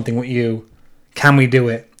do something with you. Can we do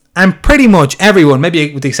it?" And pretty much everyone,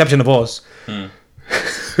 maybe with the exception of us,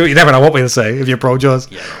 who you never know what we'll say if you approach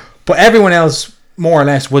us. Yeah. But everyone else, more or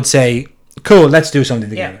less, would say, "Cool, let's do something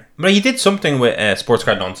together." Yeah. But he did something with Sports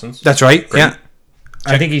Card Nonsense. That's right. Great. Yeah,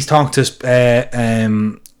 I think he's talked to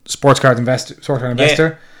Sports Card Investor.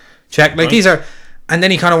 Yeah. Check. Like these are, and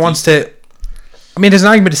then he kind of wants to. I mean, there's an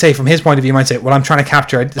argument to say from his point of view. You might say, "Well, I'm trying to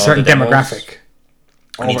capture a certain demographic.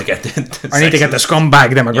 I need to get the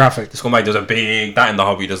scumbag demographic." Yeah, the scumbag does a big that in the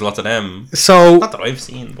hobby. There's lots of them. So not that I've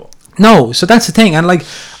seen, but no. So that's the thing, and like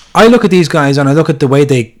I look at these guys and I look at the way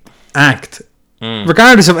they act.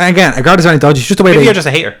 Regardless of any dodge, it's just the way maybe you're just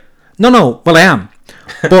a hater. No. Well, I am,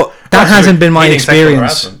 but that hasn't been my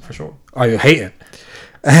experience. For sure. I hate it.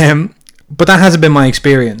 But that hasn't been my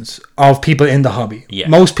experience of people in the hobby. Yeah.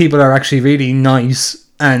 Most people are actually really nice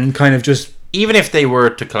and kind of just... Even if they were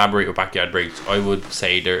to collaborate with Backyard Bricks, I would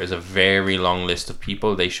say there is a very long list of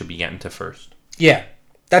people they should be getting to first. Yeah.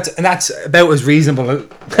 That's about as reasonable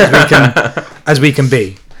as we can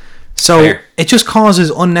be. So Fair. it just causes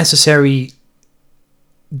unnecessary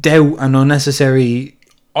doubt and unnecessary...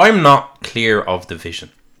 I'm not clear of the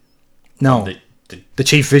vision. No. The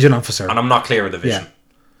chief vision officer. And I'm not clear of the vision. Yeah.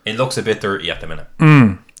 It looks a bit dirty at the minute.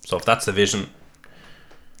 So if that's the vision...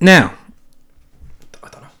 Now... I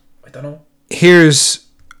don't know. Here's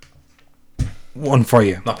one for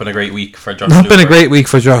you. Not been a great week for Josh Not Luber. been a great week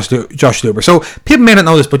for Josh Luber. So people may not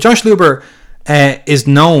know this, but Josh Luber is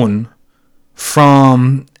known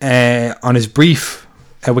from on his brief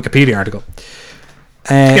Wikipedia article.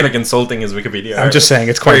 Kind of insulting his Wikipedia. I'm just saying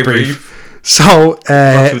it's quite Very brief. So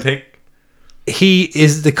Not too thick. he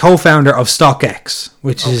is the co-founder of StockX,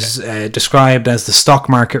 which is described as the stock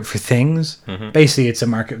market for things. Basically, it's a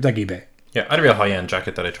market like eBay. Yeah, I had a real high-end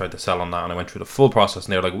jacket that I tried to sell on that, and I went through the full process,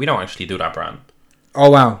 and they were like, we don't actually do that brand. Oh,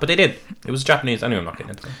 wow. But they did. It was Japanese. Anyway, I'm not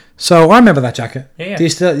getting into it. So I remember that jacket. Yeah.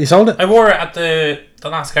 You sold it? I wore it at the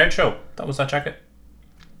last card show. That was that jacket.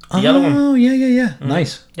 The yellow one. Oh, yeah.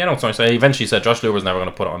 Nice. Yeah, no, it's nice. I eventually said Josh Luber's never going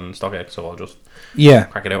to put it on StockX, so I'll just Yeah.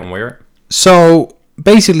 crack it out and wear it. So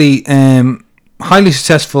basically, highly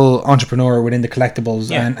successful entrepreneur within the collectibles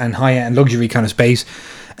and high-end luxury kind of space.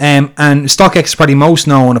 And StockX is probably most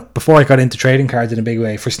known, before I got into trading cards in a big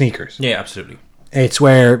way, for sneakers. Yeah, absolutely. It's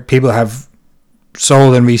where people have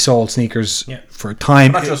sold and resold sneakers for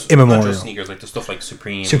time immemorial. Not just sneakers, like the stuff like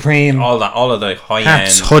Supreme, all of the high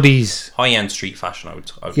hats, end hoodies, high end street fashion. I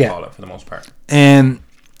would call it for the most part.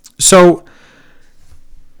 So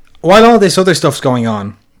while all this other stuff's going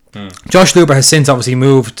on, Josh Luber has since obviously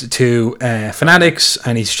moved to Fanatics,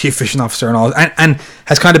 and he's chief vision officer and all, and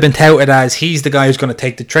has kind of been touted as he's the guy who's going to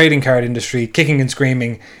take the trading card industry kicking and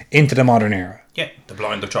screaming into the modern era. Yeah, the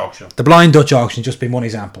blind Dutch auction. The blind Dutch auction just being one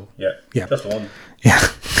example. Yeah, just one. Yeah,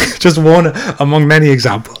 just one among many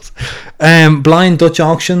examples. Blind Dutch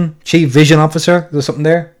auction, chief vision officer. There's something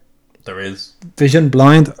there. There is. Vision,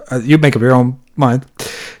 blind. You make up your own mind.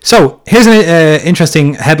 So here's an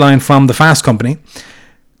interesting headline from the Fast Company.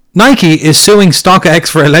 Nike is suing StockX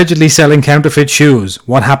for allegedly selling counterfeit shoes.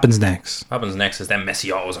 What happens next? What happens next is them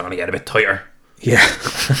messy autos are going to get a bit tighter. Yeah,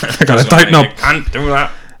 I got to tighten up. Can't do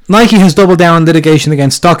that. Nike has doubled down on litigation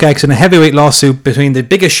against StockX in a heavyweight lawsuit between the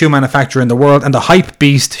biggest shoe manufacturer in the world and the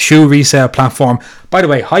Hypebeast shoe resale platform. By the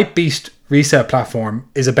way, Hypebeast resale platform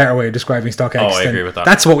is a better way of describing StockX. Oh, I agree with that.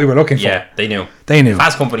 That's what we were looking for. Yeah, they knew.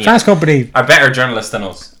 Fast Company are better journalists than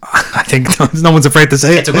us. I think no one's afraid to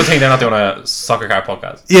say it. It's a good thing they're not doing a soccer car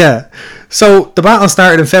podcast. Yeah. So the battle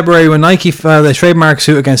started in February when Nike filed a trademark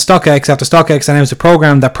suit against StockX after StockX announced a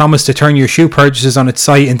program that promised to turn your shoe purchases on its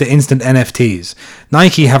site into instant NFTs.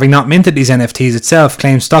 Nike, having not minted these NFTs itself,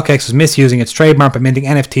 claimed StockX was misusing its trademark by minting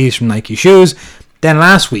NFTs from Nike shoes. Then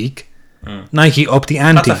last week, Nike upped the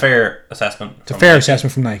ante. That's a fair assessment. It's a fair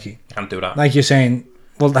assessment from Nike. Can't do that. Nike is saying,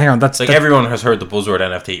 well, hang on, that's... Like, everyone has heard the buzzword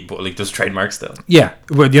NFT, but, like, there's trademarks still. Yeah,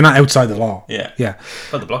 well, you're not outside the law. Yeah.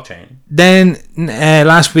 Well, the blockchain. Then,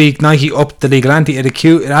 last week, Nike upped the legal ante. It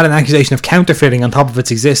had an accusation of counterfeiting on top of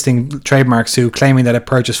its existing trademark suit, claiming that it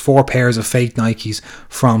purchased 4 pairs of fake Nikes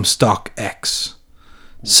from StockX.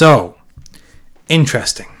 So,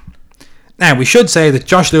 interesting. Now, we should say that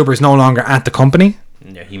Josh Luber is no longer at the company.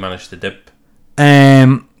 Yeah, he managed to dip.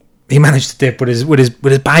 He managed to dip with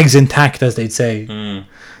his bags intact, as they'd say.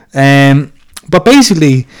 But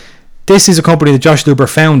basically, this is a company that Josh Luber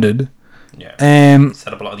founded. Yeah.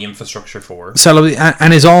 Set up a lot of the infrastructure for.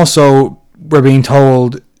 And is also, we're being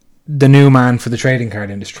told, the new man for the trading card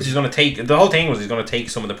industry. He's going to take the whole thing was he's going to take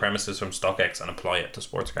some of the premises from StockX and apply it to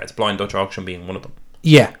sports cards. Blind Dutch auction being one of them.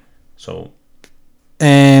 Yeah. So.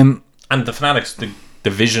 And the Fanatics, the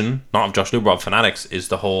vision, not of Josh Luber, of Fanatics, is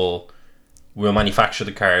the whole: we'll manufacture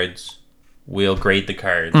the cards, we'll grade the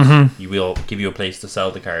cards, we will give you a place to sell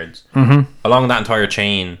the cards. Along that entire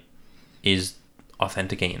chain is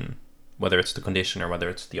authenticating, whether it's the condition or whether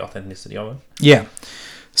it's the authenticity of it. Yeah.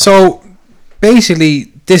 So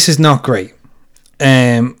basically, this is not great.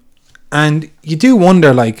 And you do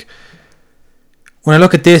wonder, like, when I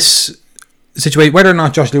look at this situation, whether or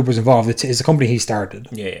not Josh Luber's involved, it's a company he started.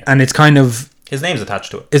 Yeah. And it's kind of... His name's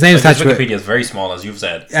attached to it. His name's attached to it. Wikipedia is very small, as you've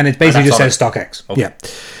said. And it basically just says StockX. Okay. Yeah. Not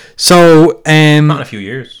So... in a few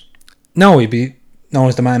years. No, he'd be known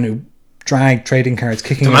as the man who dragged trading cards,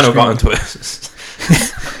 kicking... The man who got into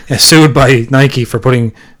it. Yeah, sued by Nike for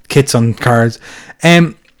putting kits on cards.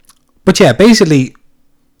 But yeah, basically,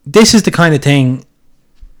 this is the kind of thing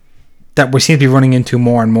that we seem to be running into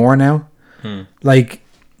more and more now. Like,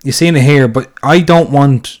 you're seeing it here, but I'm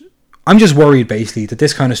just worried, basically, that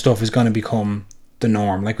this kind of stuff is going to become the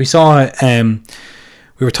norm. Like, we saw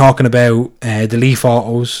we were talking about the Leaf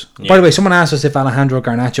autos. Yeah. By the way, someone asked us if Alejandro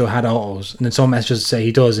Garnacho had autos, and then some messages say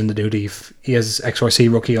he does in the new Leaf. He has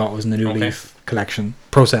XRC rookie autos in the new Leaf collection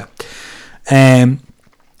Pro Set.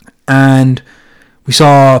 And we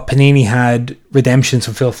saw Panini had redemptions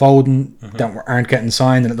from Phil Foden that aren't getting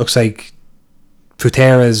signed, and it looks like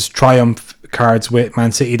Futera's Triumph cards with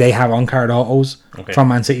Man City, they have on-card autos from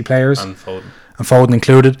Man City players, and Foden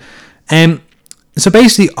included. So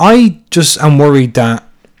basically, I just am worried that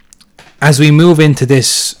as we move into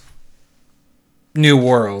this new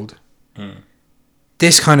world,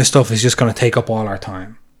 this kind of stuff is just going to take up all our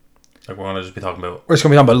time. Like, we're going to just be talking about... We're just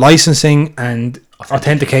going to be talking about licensing and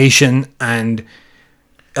authentication and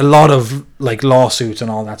a lot of, like, lawsuits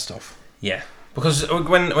and all that stuff. Yeah. Because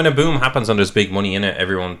when a boom happens and there's big money in it,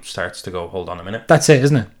 everyone starts to go, hold on a minute. That's it,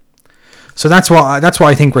 isn't it? So that's what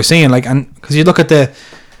I think we're seeing. Like, and because you look at the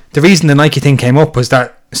reason the Nike thing came up was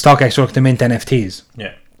that StockX looked to mint NFTs.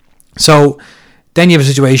 Yeah. So then you have a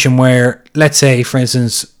situation where, let's say, for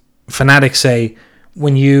instance, Fanatics say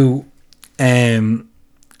when you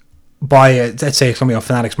buy let's say it's going to be on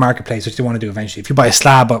Fanatics Marketplace, which they want to do eventually. If you buy a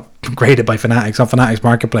slab graded by Fanatics on Fanatics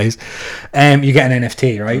Marketplace, you get an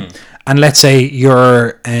NFT, right? And let's say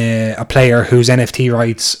you're a player whose NFT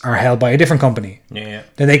rights are held by a different company. Yeah.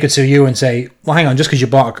 Then they could sue you and say, well, hang on, just because you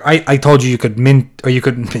bought... I told you could you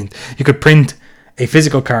could print a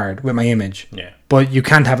physical card with my image. Yeah. But you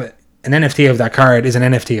can't have an NFT of that card is an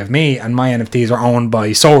NFT of me, and my NFTs are owned by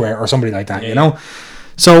SoRare or somebody like that, you know?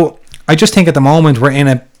 So I just think at the moment we're in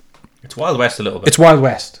a... It's Wild West a little bit. It's Wild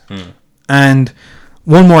West. And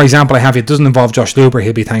one more example I have, it doesn't involve Josh Luber,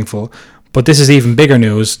 he'll be thankful. But this is even bigger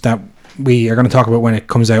news that we are going to talk about when it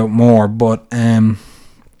comes out more. But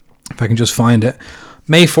if I can just find it.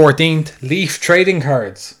 May 14th, Leaf trading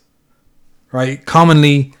cards. Right?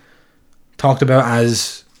 Commonly talked about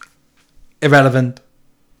as irrelevant.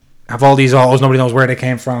 Have all these autos, nobody knows where they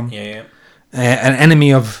came from. Yeah. An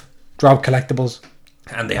enemy of drop collectibles.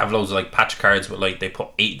 And they have loads of like patch cards with like they put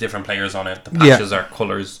 8 different players on it. The patches are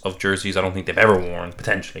colours of jerseys I don't think they've ever worn,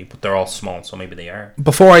 potentially, but they're all small, so maybe they are.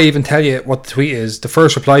 Before I even tell you what the tweet is, the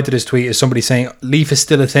first reply to this tweet is somebody saying Leaf is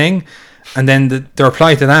still a thing, and then the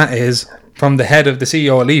reply to that is from the head of the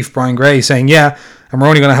CEO of Leaf, Brian Gray, saying, yeah, and we're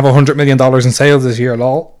only going to have $100 million in sales this year,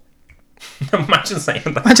 lol. Imagine saying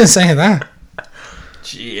that.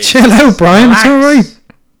 Jeez. Chill out, Brian. Relax. It's alright.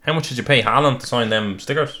 How much did you pay Haaland to sign them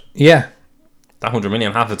stickers? Yeah. That 100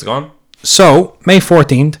 million, half it's gone. So, May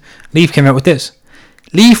 14th, Leaf came out with this.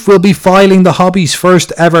 Leaf will be filing the hobby's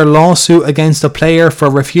first ever lawsuit against a player for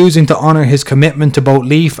refusing to honour his commitment to both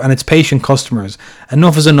Leaf and its patient customers.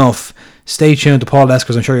 Enough is enough. Stay tuned to Paul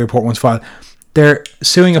Lescos, I'm sure your report once filed. They're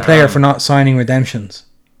suing a player for not signing redemptions.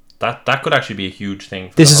 That could actually be a huge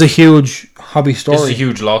thing. This is a huge hobby story. This is a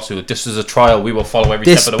huge lawsuit. This is a trial we will follow every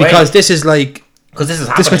step of the way. Because this is like... Because this is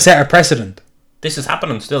happening. This could set a precedent. This is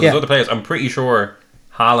happening still. There's other players. I'm pretty sure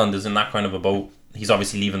Haaland is in that kind of a boat. He's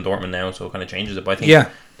obviously leaving Dortmund now, so it kind of changes it. But I think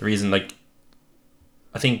the reason, like...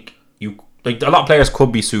 I think you... Like, a lot of players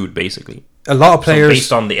could be sued, basically. A lot of players... So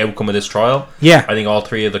based on the outcome of this trial. Yeah. I think all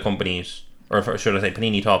 3 of the companies, or should I say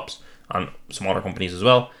Panini, Topps, and some other companies as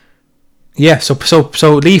well. Yeah, so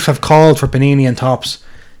Leaf have called for Panini and Topps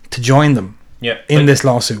to join them in this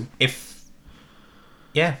lawsuit.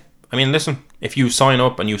 I mean, listen, if you sign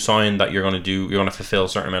up and you sign that you're going to fulfill a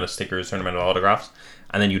certain amount of stickers, a certain amount of autographs,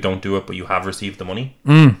 and then you don't do it, but you have received the money,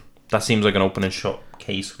 that seems like an open and shut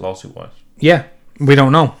case lawsuit-wise. Yeah, we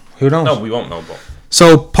don't know. Who knows? No, we won't know, but...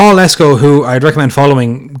 So, Paul Lesko, who I'd recommend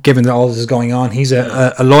following, given that all this is going on, he's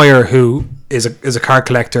a lawyer who is a card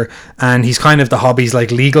collector, and he's kind of the hobby's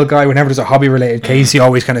like legal guy. Whenever there's a hobby related case, you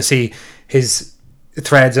always kind of see his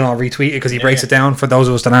threads and I'll retweet it because he breaks it down for those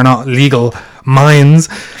of us that are not legal minds.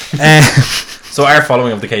 So our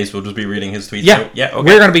following of the case, we'll just be reading his tweets. Okay.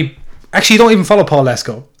 We're going to be... Actually, you don't even follow Paul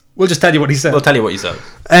Lesko. We'll just tell you what he said. We'll tell you what he said.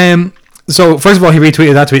 So first of all, he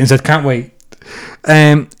retweeted that tweet and said, can't wait.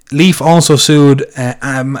 Leaf also sued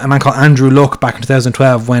a man called Andrew Luck back in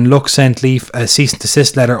 2012 when Luck sent Leaf a cease and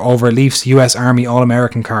desist letter over Leaf's US Army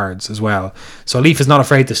All-American cards as well. So Leaf is not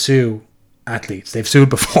afraid to sue athletes. They've sued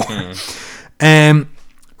before.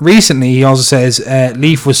 Recently, he also says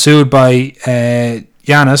Leaf was sued by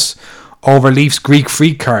Giannis over Leaf's Greek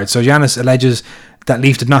Freak card. So Giannis alleges that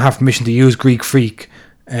Leaf did not have permission to use Greek Freak,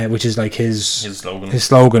 which is like his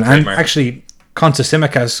slogan. And actually, Kostas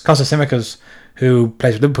Tsimikas, who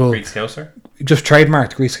plays for Liverpool, Greek Scouser, just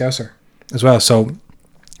trademarked Greek Scouser as well. So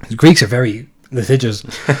Greeks are very litigious.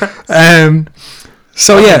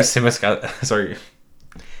 So yeah, sorry,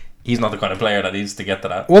 he's not the kind of player that needs to get to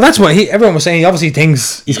that. well, that's what everyone was saying. He obviously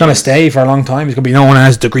thinks he's going to stay for a long time. He's going to be known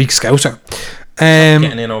as the Greek Scouser.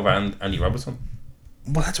 Getting in over Andy Robertson.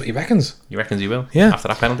 Well, that's what he reckons. You reckons he will? Yeah. After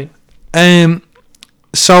that penalty.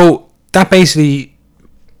 So that basically,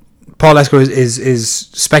 Paul Esco is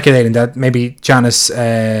speculating that maybe Giannis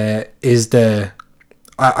is the.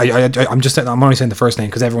 I'm only saying the first name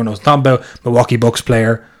because everyone knows. Talking about Milwaukee Bucks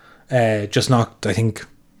player, just knocked. I think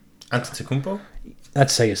Antetokounmpo.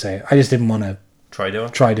 that's how you say it. I just didn't want to Try do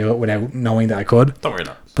it without knowing that I could. Don't worry,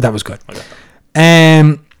 that. But that was good. I got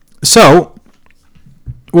that. So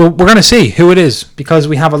we're going to see who it is because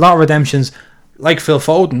we have a lot of redemptions, like Phil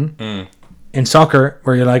Foden in soccer,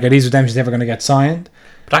 where you're like, are these redemptions ever going to get signed?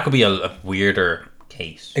 But that could be a weirder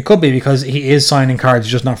case. It could be because he is signing cards,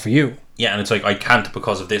 just not for you. Yeah, and it's like I can't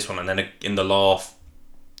because of this one, and then in the law,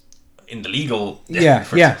 in the legal. Yeah.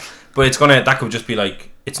 But it's gonna. That could just be like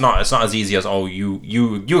it's not as easy as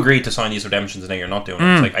you agreed to sign these redemptions and now you're not doing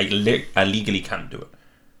it. It's like I legally can't do it.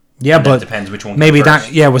 Yeah, And but it depends which one. maybe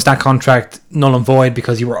first. was that contract null and void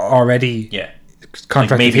because you were already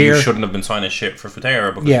contracted Like maybe here. you shouldn't have been signing shit for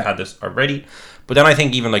Futera because Yeah. you had this already. But then I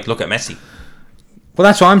think even like look at Messi. Well,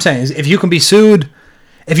 that's what I'm saying. Is if you can be sued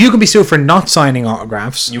for not signing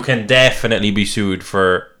autographs, You can definitely be sued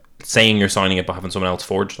for saying you're signing it but having someone else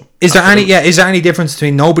forge them. is there any difference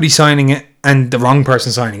between nobody signing it and the wrong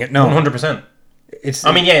person signing it? No, 100%. it's.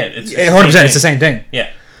 I mean, yeah, it's 100%. It's the same thing.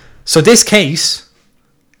 Yeah. So this case,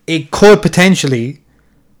 it could potentially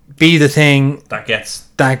be the thing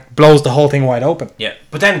that blows the whole thing wide open. Yeah.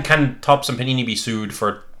 But then can Topps and Panini be sued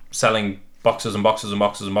for selling boxes and boxes and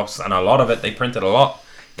boxes and boxes, and a lot of it they printed a lot?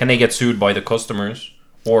 Can they get sued by the customers?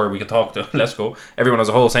 Or we could talk to Let's Go, everyone as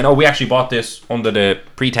a whole, saying, oh, we actually bought this under the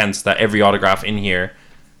pretense that every autograph in here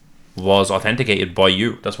was authenticated by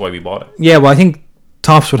you. That's why we bought it. Yeah, well, I think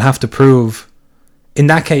Topps would have to prove, in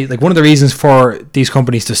that case, like one of the reasons for these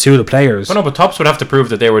companies to sue the players. Well, no, but Topps would have to prove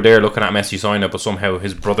that they were there looking at Messi sign it, but somehow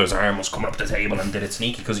his brother's arm was coming up the table and did it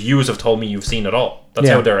sneaky because you have told me you've seen it all. That's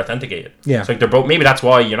Yeah. how they're authenticated. Yeah. So like they're both. Maybe that's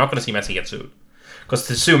why you're not going to see Messi get sued. Because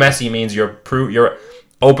to sue Messi means you're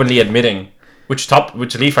openly admitting. Which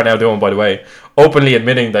Leaf are now doing, by the way, openly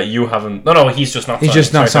admitting that you haven't. No, he's just not. He's signing.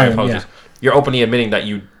 just not signing. Apologies. Yeah. You're openly admitting that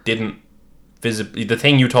you didn't visibly the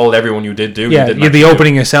thing you told everyone you did do. Yeah, you you'd be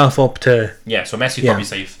opening yourself up to. Yeah, so Messi's probably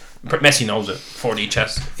safe. Messi knows it. 4D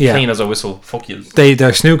chess, Yeah. clean as a whistle. Fuck you. They're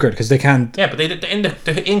snookered because they can't. Yeah, but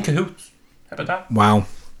they're in cahoots. How about that? Wow.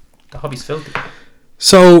 The hobby's filthy.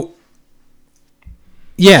 So.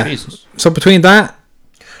 Yeah. Jesus. So between that.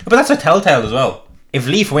 But that's a telltale as well. If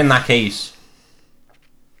Leaf win that case.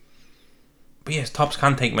 But yes, Topps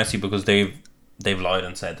can't take Messi because they've lied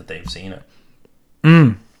and said that they've seen it.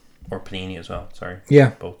 Or Panini as well. Sorry.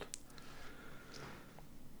 Yeah. Both.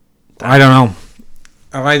 I don't know.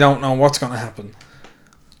 I don't know what's going to happen.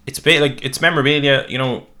 It's big. Like it's memorabilia.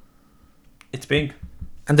 It's big.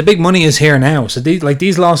 And the big money is here now. So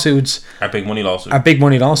these lawsuits Are big money lawsuits. are big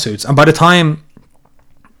money lawsuits. And by the time,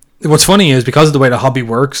 what's funny is because of the way the hobby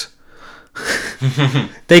works,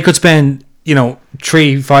 they could spend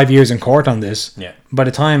 3-5 years in court on this. Yeah. By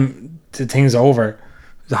the time the thing's over,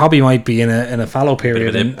 the hobby might be in a fallow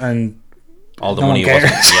period, and all the no money one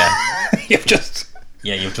wasn't. cares. Yeah. you've just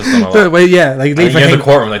You've just done a lot. well, yeah, like And Leaf, you're I in the think,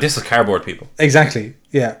 courtroom like this is cardboard, people. exactly,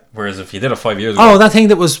 yeah. Whereas if you did it 5 years ago, Oh, that thing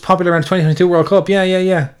that was popular around 2022 World Cup, yeah.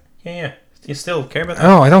 yeah, you still care about that?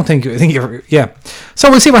 Oh, I think you're, yeah. So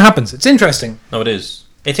we'll see what happens. It's interesting. No, it is.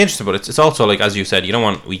 It's interesting, but it's also like as you said, you don't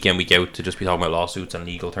want week in week out to just be talking about lawsuits and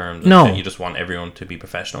legal terms. No. You just want everyone to be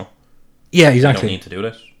professional. Yeah, You exactly. don't need to do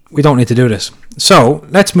this. We don't need to do this. So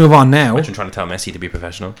let's move on now. Imagine trying to tell Messi to be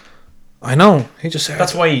professional. I know. He just said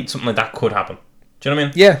That's why something like that could happen. Do you know what I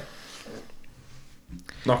mean? yeah,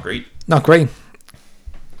 Not great. not great.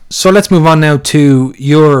 So let's move on now to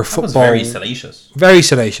your That was football. very salacious. Very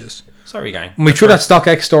salacious. Sorry, gang. And we threw that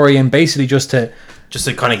StockX story in basically just to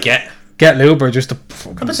kind of get. Luber, just to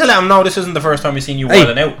But to let him know this isn't the first time we've seen you hey,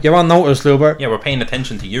 wilding out. you're on notice, Luber. Yeah, we're paying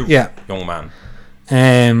attention to you, Yeah. young man.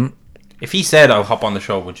 If If he said I'll hop on the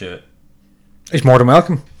show, would you? he's more than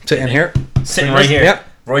welcome. Sitting here. Sitting right here. Yeah.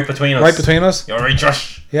 Right between us. Right between us. You're right,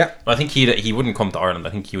 Josh. Yeah. I think he wouldn't come to Ireland.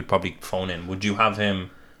 I think he would probably phone in. Would you have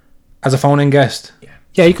him? As a phone-in guest. Yeah.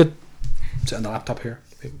 Yeah, you could sit on the laptop here.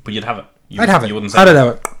 But you'd have it. I'd have it. You wouldn't say I'd have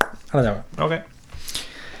it. I'd have it.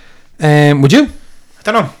 Okay. Would you? I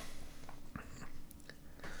don't know.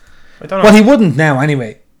 Well, he wouldn't now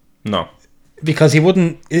anyway. No. Because he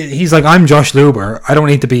wouldn't. He's like, I'm Josh Luber. I don't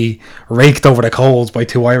need to be raked over the coals by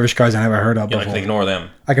two Irish guys I never heard of Yeah, I before. can ignore them.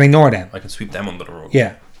 I can ignore them. I can sweep them under the rug.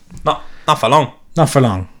 Yeah. Not for long. Not for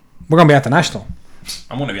long. We're going to be at the National.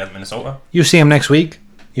 I'm going to be at Minnesota. You see him next week.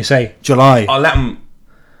 You say July. I'll let him.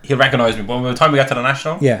 He'll recognise me. But by the time we get to the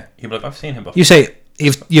national, Yeah. he'll be like, I've seen him before. You say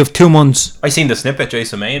you have 2 months. I seen the snippet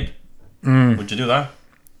Jason made. Would you do that?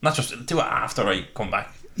 Not just do it after I come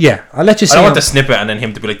back. Yeah, I'll let you see I don't him. want the snippet and then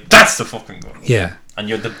him to be like, that's the fucking one. Yeah. And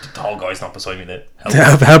you're the tall guy's not beside me to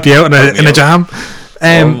Help you out in a jam.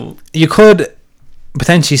 Oh. You could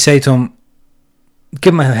potentially say to him,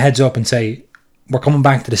 give him a heads up and say, we're coming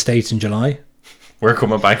back to the States in July. We're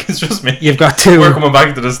coming back. It's just me. You've got 2. We're coming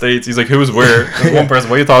back to the States. He's like, who's where? There's one person.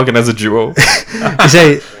 Why are you talking as a duo? You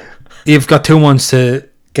say, you've got 2 months to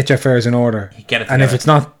get your affairs in order. Get it And if together. it's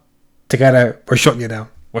not together, we're shutting you down.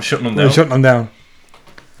 We're shutting them down. We're shutting them down.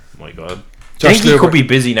 Oh my god. Do Josh you think he Luber. could be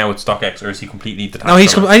busy now with StockX, or is he completely detached? No,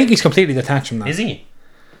 from it? I think he's completely detached from that. Is he?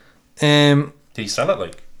 Um, Did he sell it?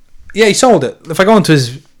 Like, yeah, he sold it. If I go into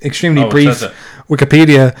his extremely Oh, it brief says it.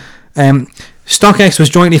 Wikipedia, StockX was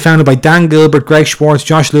jointly founded by Dan Gilbert, Greg Schwartz,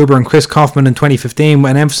 Josh Luber, and Chris Kaufman in 2015,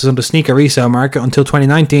 with an emphasis on the sneaker resale market. Until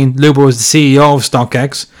 2019, Luber was the CEO of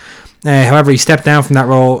StockX. However, he stepped down from that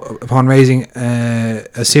role upon raising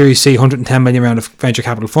a Series C $110 million round of venture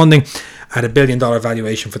capital funding at $1 billion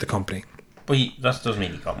valuation for the company. but that doesn't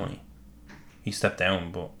mean he got money. He stepped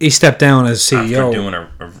down, but He stepped down as CEO. after doing a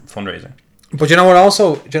fundraising. But you know what?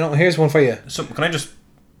 Also, here's one for you. So can I just?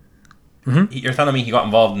 You're telling me he got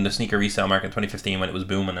involved in the sneaker resale market in 2015 when it was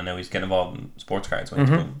booming, and now he's getting involved in sports cards when it's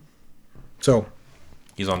booming. So,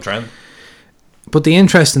 He's on trend. but the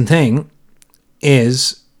interesting thing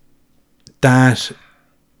is that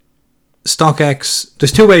StockX.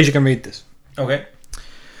 There's 2 ways you can read this. Okay.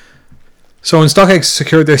 So when StockX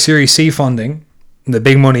secured their Series C funding, the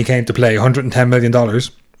big money came to play, $110 million.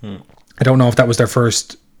 I don't know if that was their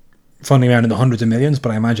first funding round in the hundreds of millions,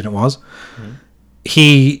 but I imagine it was.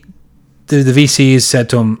 The VCs said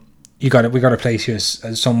to him, we got to place you as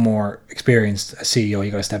some more experienced as CEO. You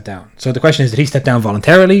got to step down. So the question is, did he step down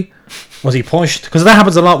voluntarily? Was he pushed? Because that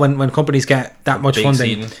happens a lot when companies get that much Big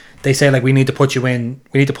funding. seeding. They say, like, we need to put you in.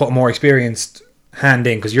 We need to put a more experienced hand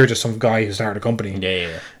in because you're just some guy who started a company.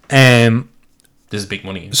 Yeah. This is big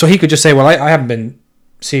money. So he could just say, well, I haven't been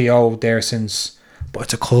CEO there since, but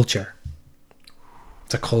it's a culture.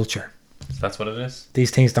 It's a culture. That's what it is.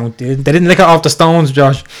 These things they didn't lick it off the stones,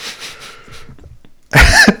 Josh.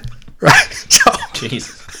 Right. So,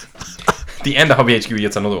 Jeez. The end of Hobby HQ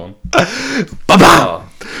gets another one. ba-bam!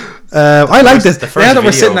 Oh. I like this. the first Now that we're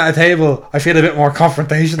video- sitting at a table, I feel a bit more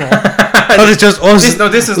confrontational. Because it's just us.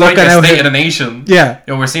 This is like looking a out state here. of the nation. Yeah.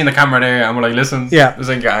 You know, we're seeing the camera there, and we're like, listen. Yeah. There's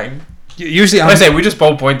a gang. Usually, I say we just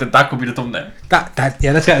both pointed. That could be the thumbnail.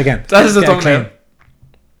 yeah, let's get it again. That is the Let's get it thumbnail. clean.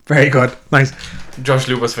 Very good. Nice. Josh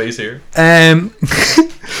Luba's face here.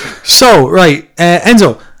 So, right,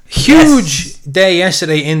 Enzo, huge day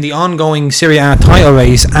yesterday in the ongoing Serie A title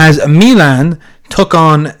race as Milan took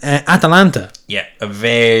on Atalanta. Yeah, a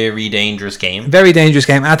very dangerous game. Very dangerous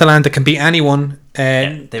game. Atalanta can beat anyone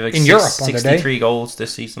They've like in Europe on their day. 63 goals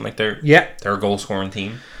this season. Like they're a goal scoring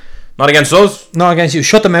team. Not against us. Not against you.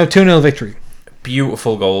 Shut them out. 2-0 victory.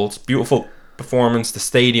 Beautiful goals. Beautiful performance. The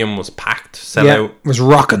stadium was packed. Sell out. Was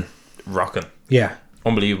rocking. Rocking. Yeah.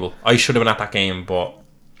 Unbelievable. I should have been at that game, but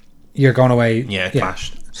You're going away. yeah, it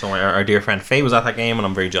clashed. So our dear friend Faye was at that game, and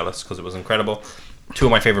I'm very jealous because it was incredible. 2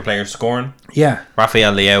 of my favourite players scoring. Yeah.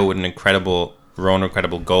 Rafael Leao with an incredible run,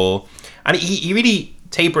 incredible goal. And he really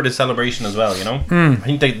tapered his celebration as well, you know?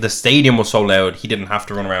 I think the stadium was so loud, he didn't have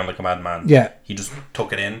to run around like a madman. Yeah. He just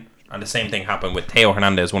took it in. And the same thing happened with Theo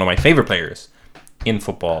Hernandez, one of my favourite players in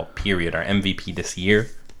football, period. Our MVP this year,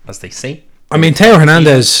 as they say. I mean, Theo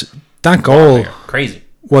Hernandez, that goal Crazy.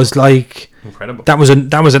 was like... Incredible. That was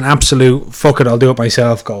an absolute fuck it, I'll do it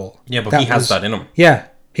myself goal. Yeah, but he has that in him. Yeah.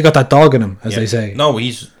 He got that dog in him, as they say. No,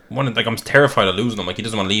 he's one of, like, I'm terrified of losing him. Like, he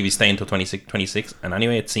doesn't want to leave. He's staying until 26. And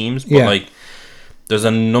anyway, it seems. But, like, there's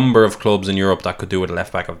a number of clubs in Europe that could do with a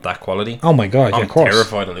left back of that quality. Oh, my God. I'm of course.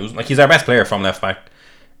 terrified of losing. Like, he's our best player from left back.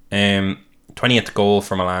 20th goal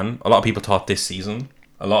for Milan. A lot of people thought this season.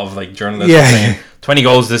 A lot of, like, journalists were saying 20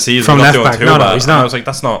 goals this season. From We're not left doing back. too No, bad. he's And I not. was like,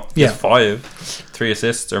 that's not. He's 5. 3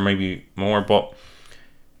 assists or maybe more. But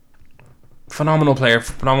phenomenal player.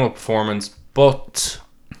 Phenomenal performance. But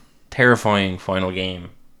terrifying final game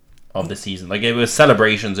of the season. Like, it was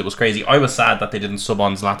celebrations. It was crazy. I was sad that they didn't sub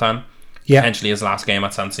on Zlatan. Yeah. Potentially his last game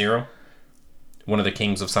at San Siro. One of the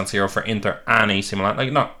kings of San Siro for Inter and AC Milan.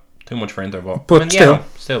 Like, not too much for Inter, but I mean,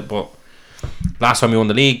 still. But last time we won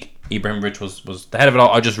the league, Ibrahimovic was the head of it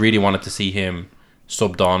all. I just really wanted to see him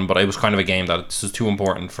subbed on, but it was kind of a game that this is too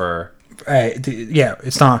important for. Yeah,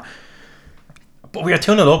 it's not. But we are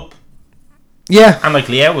 2-0 up. Yeah. And like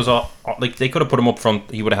Leao was all, like, they could have put him up front.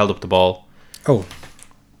 He would have held up the ball. Oh.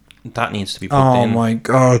 That needs to be put Oh in. my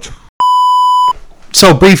god.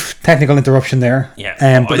 So brief technical interruption there.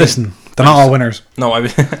 Yeah. But listen, they're not all winners. No, I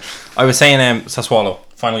was I was saying Sassuolo,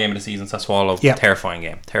 final game of the season, Sassuolo, Yeah. terrifying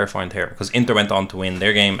game. Terrifying because Inter went on to win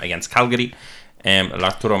their game against Calgary.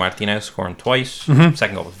 Arturo Martinez scoring twice.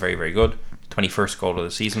 Second goal was very, very good. 21st goal of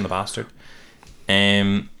the season, the bastard.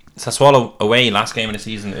 Sassuolo away, last game of the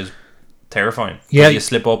season, is terrifying. Yeah. You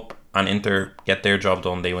slip up and Inter get their job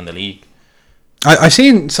done, they win the league. I've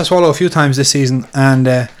seen Sassuolo a few times this season, and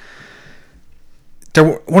they're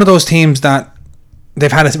one of those teams that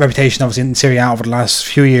they've had a reputation, obviously, in Serie A over the last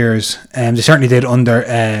few years. They certainly did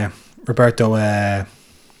under Roberto.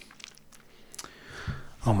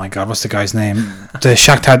 Oh my God, what's the guy's name? The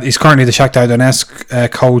Shakhtar. He's currently the Shakhtar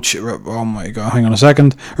Donetsk coach. Oh my God, hang on a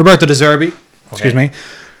second. Roberto De Zerbi. Excuse me.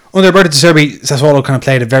 Under Roberto De Zerbi, Sassuolo kind of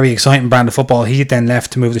played a very exciting brand of football. He then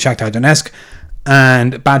left to move to Shakhtar Donetsk,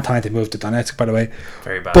 and bad time to move to Donetsk, by the way.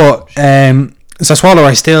 Very bad. But Sassuolo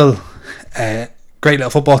are still a great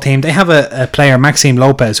little football team. They have a player, Maxime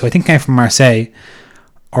Lopez, who I think came from Marseille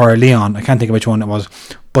or Lyon. I can't think of which one it was.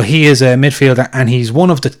 But he is a midfielder, and he's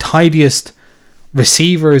one of the tidiest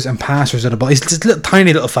receivers and passers of the ball. He's this little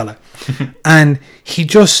tiny little fella, and he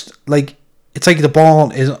just it's like the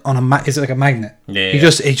ball is on is like a magnet. Yeah. He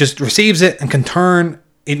just receives it and can turn.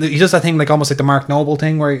 He does that thing almost like the Mark Noble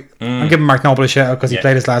thing where I'm giving Mark Noble a shout out because he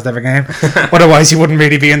played his last ever game. Otherwise, he wouldn't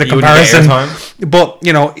really be in the comparison. But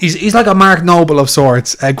he's like a Mark Noble of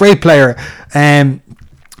sorts, a great player. Now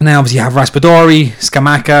obviously you have Raspadori,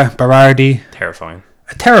 Scamacca, Berardi. Terrifying.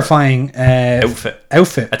 A terrifying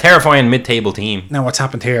Outfit. A terrifying mid-table team. Now what's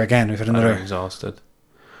happened here again? We've had another. I'm exhausted.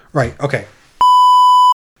 Right. Okay.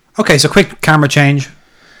 So quick camera change.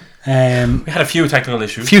 We had a few technical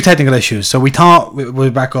issues. So we thought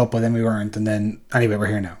we'd back up, but then we weren't. And then anyway, we're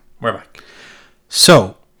here now. We're back.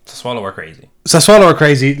 So Sassuolo are crazy. Sassuolo are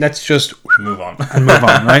crazy. Let's just move on.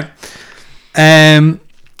 Right.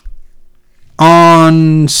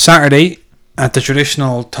 On Saturday, at the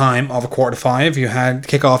traditional time of 4:45, you had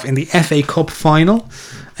kickoff in the FA Cup final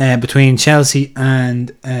between Chelsea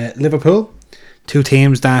and Liverpool, two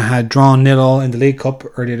teams that had drawn 0-0 in the League Cup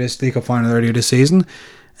final earlier this season,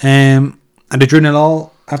 and they drew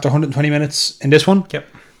 0-0 after 120 minutes in this one. Yep.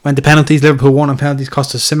 Went to penalties. Liverpool won on penalties.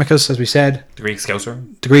 Costas Tsimikas, as we said, The Greek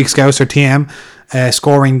Scouser, TM,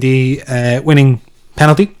 scoring the winning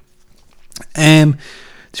penalty.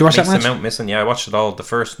 Did you watch that match? Amount missing. Yeah, I watched it all. The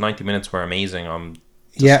first 90 minutes were amazing. I'm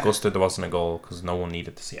disgusted there wasn't a goal because no one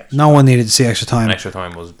needed to see extra. No one needed to see extra time. And extra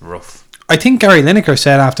time was rough. I think Gary Lineker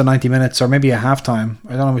said after 90 minutes, or maybe a half time,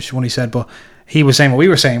 I don't know which one he said, but he was saying what we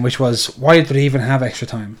were saying, which was, why did they even have extra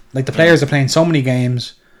time? Like, the players are playing so many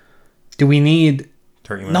games. Do we need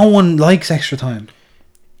 30 minutes? No one likes extra time.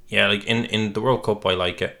 Yeah, like in the World Cup, I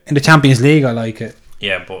like it. In the Champions League, I like it.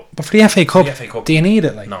 Yeah, but for the FA Cup, do you need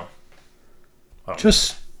it? No.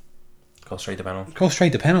 Just go straight to penalties. Go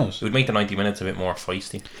straight to penalties. It would make the 90 minutes a bit more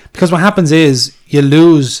feisty. Because what happens is you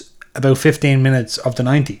lose about 15 minutes of the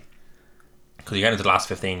 90. Because you get into the last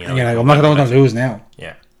 15, I'm not going to lose now.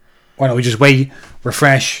 Yeah. Why don't we just wait,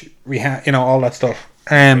 refresh, all that stuff.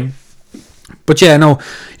 But yeah, no,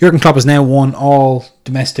 Jurgen Klopp has now won all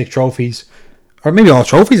domestic trophies, or maybe all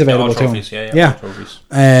trophies available to him. Yeah. Trophies.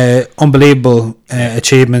 Unbelievable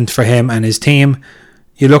achievement for him and his team.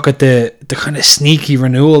 You look at the kind of sneaky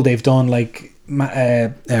renewal they've done.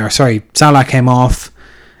 Salah came off,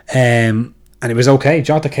 and it was okay.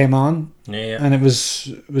 Jota came on, and it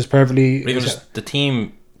was perfectly. The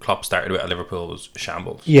team Klopp started with at Liverpool was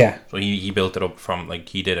shambles. Yeah. So he built it up from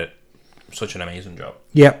he did it such an amazing job.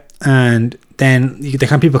 Yeah, and then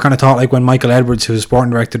people kind of thought when Michael Edwards, who was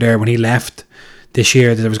sporting director there, when he left this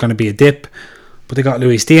year, that there was going to be a dip, but they got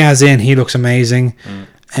Luis Diaz in. He looks amazing.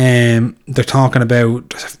 They're talking about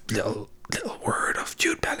there's a little word of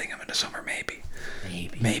Jude Bellingham in the summer, maybe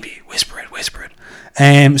whisper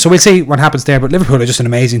it. So we'll see what happens there. But Liverpool are just an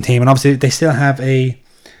amazing team, and obviously they still have a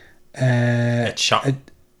shot at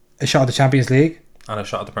the Champions League and a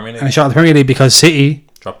shot at the Premier League. And a shot at the Premier League because City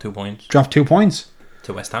dropped 2 points.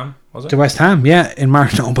 To West Ham, was it? To West Ham, yeah, in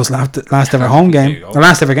Mark Noble's last ever home game. Or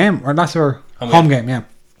last ever home game, yeah.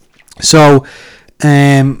 So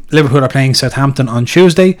Liverpool are playing Southampton on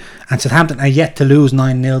Tuesday, and Southampton are yet to lose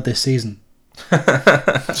 9-0 this season.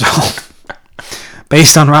 So,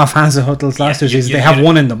 based on Ralph Hasenhüttl's last two seasons, they have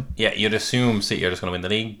one in them. Yeah, you'd assume City are just going to win the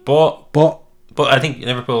league, but I think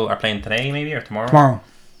Liverpool are playing today, maybe, or tomorrow.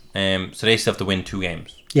 So they still have to win 2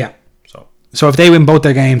 games. Yeah. So if they win both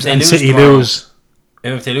their games and City lose.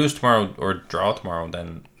 If they lose tomorrow or draw tomorrow,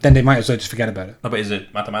 then they might as well just forget about it. No, but is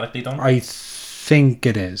it mathematically done? I think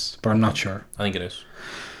it is, but I'm not sure. I think it is.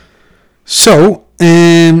 So,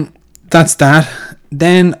 That's that.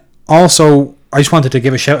 Then also, I just wanted to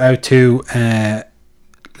give a shout out to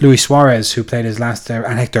Luis Suarez, who played his last,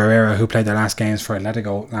 and Hector Herrera, who played their last games for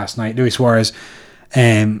Atletico last night. Luis Suarez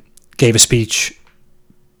gave a speech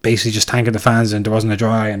basically just thanking the fans, and there wasn't a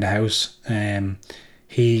dry eye in the house.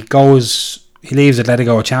 He leaves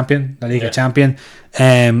Atletico a champion, La Liga champion,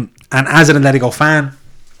 and as an Atletico fan,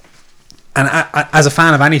 and as a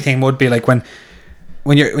fan of anything, would be like when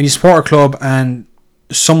you support a club and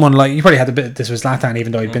someone like, you probably had a bit, this was Zlatan,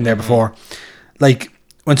 even though he'd been there before, like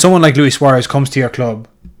when someone like Luis Suarez comes to your club,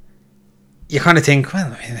 you kind of think,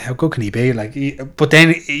 well, how good can he be? Like, but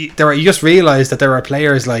then you just realise that there are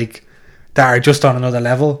players like that are just on another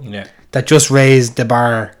level, that just raise the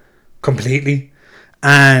bar completely,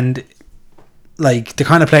 and like the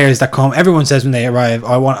kind of players that come, everyone says when they arrive,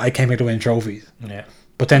 I came here to win trophies. Yeah.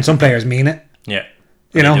 But then some players mean it. Yeah.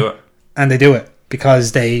 You know, and they do it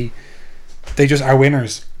because they just are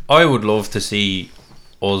winners. I would love to see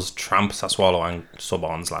us tramp Sassuolo and sub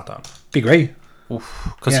on Zlatan. Be great.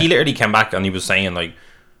 Because he literally came back and he was saying like,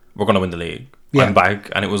 we're going to win the league. I'm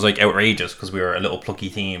back. And it was like outrageous because we were a little plucky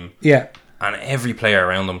team. Yeah. And every player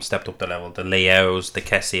around them stepped up the level. The Leaos, the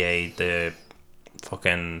Kessier, the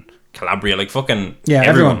fucking Calabria, like fucking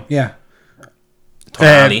everyone. Yeah.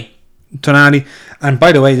 Tonali. And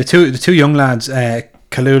by the way, the two young lads,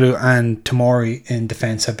 Kalulu and Tomori in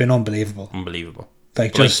defence, have been unbelievable.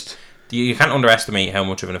 Like, just... you can't underestimate how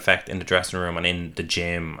much of an effect in the dressing room and in the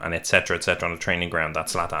gym and etc on the training ground that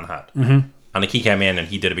Zlatan had. And like, he came in and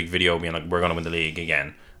he did a big video being like, we're going to win the league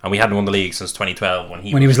again. And we hadn't won the league since 2012 when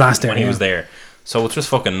he was last there. When he was there. So it's just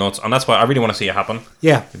fucking nuts. And that's why I really want to see it happen.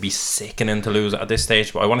 Yeah. It'd be sickening to lose at this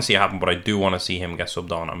stage, but I want to see it happen. But I do want to see him get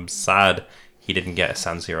subbed on. I'm sad he didn't get a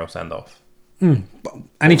San Siro send-off.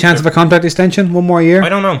 Any chance of a contract extension? 1 more year? I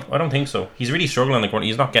don't know. I don't think so. He's really struggling. Like,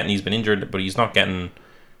 he's been injured, but he's not getting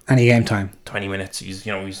any game time. 20 minutes. He's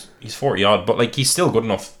 40 odd, but like, he's still good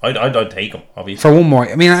enough. I'd take him, obviously. For 1 more.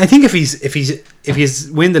 I mean, I think if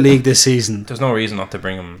he's win the league this season, there's no reason not to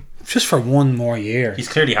bring him just for 1 more year. He's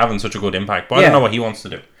clearly having such a good impact, but I don't know what he wants to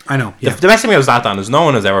do. I know. The best thing about Zlatan is no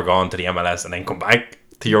one has ever gone to the MLS and then come back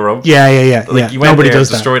to Europe. Yeah. Like, he went Nobody there,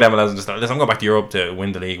 does destroyed MLS and just thought, listen, I'm going back to Europe to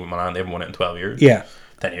win the league with Milan. They haven't won it in 12 years. Yeah.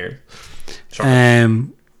 10 years.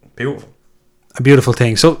 Beautiful. A beautiful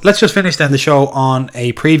thing. So let's just finish then the show on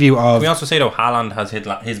a preview of... Can we also say, though, Haaland has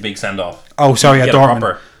his big send-off. Oh, sorry, at Dortmund. A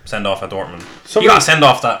proper send-off at Dortmund. He got a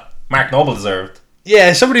send-off that Mark Noble deserved.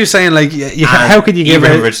 Yeah, somebody was saying, like, how could you give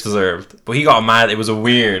it... Ibrahimovic deserved. But he got mad. It was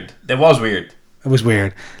weird. It was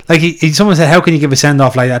weird. Like, someone said, how can you give a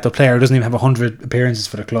send-off like that to a player who doesn't even have 100 appearances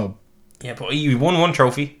for the club? Yeah, but he won 1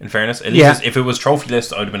 trophy, in fairness. At least if it was trophy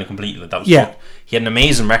list, I would have been a complete... That was fucked. He had an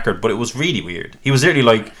amazing record, but it was really weird. He was literally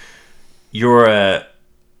like, you're a...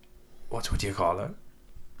 What do you call it?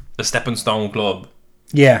 A stepping stone club.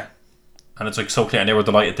 Yeah. And it's like so clear, and they were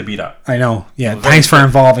delighted to be that. I know. Yeah. Thanks for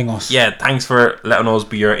involving us. Yeah, thanks for letting us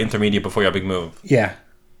be your intermediate before your big move. Yeah.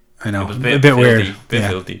 I know. It was a bit filthy, weird.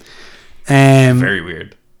 Filthy. Very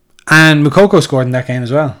weird. And Moukoko scored in that game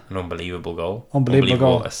as well. An unbelievable goal. Unbelievable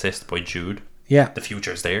goal. Assist by Jude. Yeah. The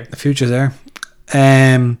future's there.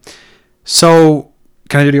 So,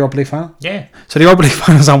 can I do the Europa League final? Yeah. So the Europa League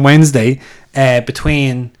final's on Wednesday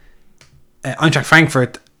between Eintracht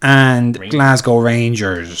Frankfurt and Glasgow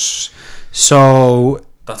Rangers. So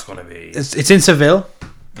that's going to be... It's in Seville.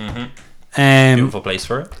 Beautiful place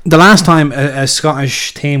for it. The last time a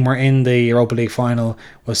Scottish team were in the Europa League final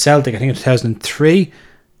was Celtic, I think in 2003,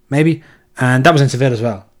 maybe. And that was in Seville as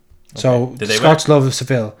well. Okay. So Scots love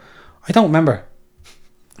Seville. I don't remember.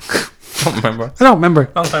 I don't remember.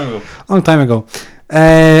 Long time ago.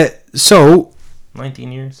 So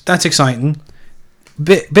 19 years. That's exciting.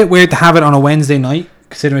 Bit weird to have it on a Wednesday night,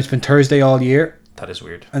 considering it's been Thursday all year. That is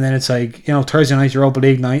weird. And then it's like, Thursday night's Europa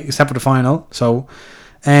League night, except for the final. So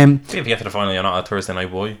if you get to the final, you're not a Thursday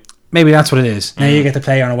night boy. Maybe that's what it is. Now you get to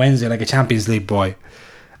play on a Wednesday like a Champions League boy.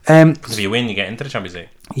 Because if you win, you get into the Champions League.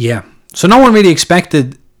 Yeah. So no one really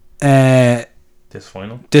expected this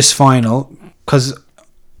final because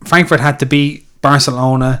Frankfurt had to beat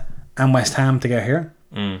Barcelona and West Ham to get here.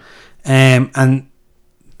 And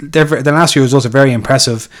the last few results are very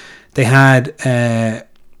impressive. They had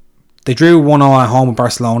they drew 1-0 at home with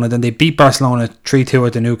Barcelona, then they beat Barcelona 3-2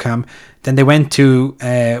 at the Nou Camp, then they went to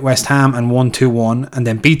West Ham and won 2-1 and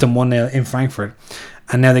then beat them 1-0 in Frankfurt,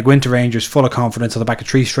 and now they go into Rangers full of confidence on the back of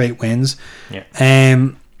 3 straight wins.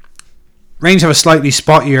 Rangers have a slightly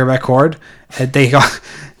spottier record. They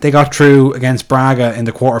They got through against Braga in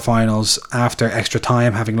the quarterfinals after extra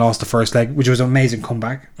time, having lost the first leg, which was an amazing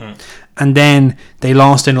comeback. And then they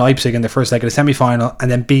lost in Leipzig in the first leg of the semi-final,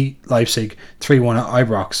 and then beat Leipzig 3-1 at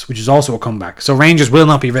Ibrox, which is also a comeback. So Rangers will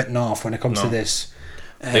not be written off when it comes to this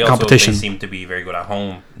competition. They seem to be very good at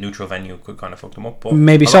home. Neutral venue could kind of fuck them up, but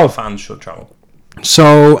maybe a so. lot of fans should travel.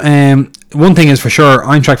 So one thing is for sure,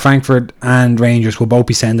 Eintracht Frankfurt and Rangers will both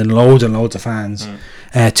be sending loads and loads of fans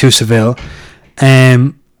to Seville.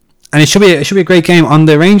 And it should be a great game. On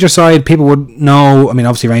the Rangers side, people would know. I mean,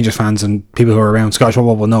 obviously Rangers fans and people who are around Scottish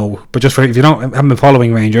football will know. But just for if you haven't been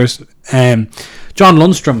following Rangers, John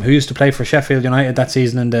Lundstrom, who used to play for Sheffield United that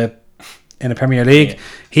season in the Premier League,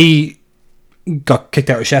 he got kicked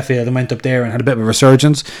out of Sheffield and went up there and had a bit of a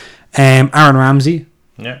resurgence. Aaron Ramsey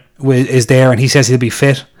is there, and he says he'll be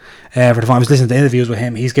fit. For the time I was listening to interviews with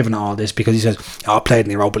him, he's given all this because he says, I played in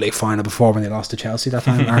the Europa League final before when they lost to Chelsea that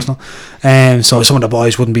time, Arsenal. So some of the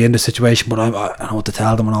boys wouldn't be in this situation, but I know what to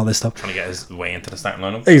tell them and all this stuff. Trying to get his way into the starting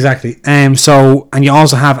lineup. Exactly. And you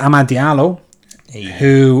also have Amad Diallo,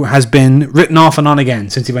 who has been written off and on again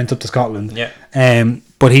since he went up to Scotland.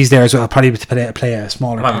 But he's there as well, probably to play a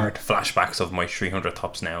smaller part. Flashbacks of my 300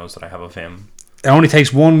 tops nows that I have of him. It only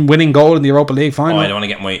takes one winning goal in the Europa League final. I don't want to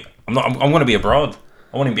get my... I'm going to be abroad.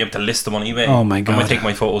 I won't even be able to list them on eBay. Oh my god! I'm going to take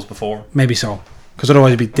my photos before. Maybe so, because otherwise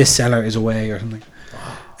it'd be this seller is away or something.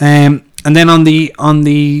 And then on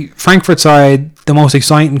the Frankfurt side, the most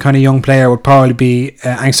exciting kind of young player would probably be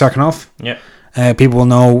Angst Sarkinov. People will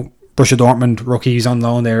know Borussia Dortmund rookie. He's on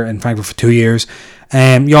loan there in Frankfurt for 2 years.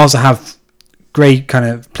 You also have great kind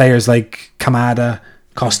of players like Kamada,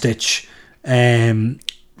 Kostic,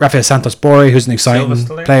 Rafael Santos Borre, who's an exciting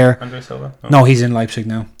player. Andre Silva? No, he's in Leipzig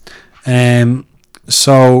now.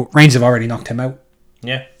 So Rangers have already knocked him out.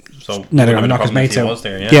 Yeah. So now they're going to knock his mates out.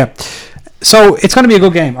 There, So it's going to be a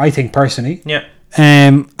good game, I think, personally. Yeah.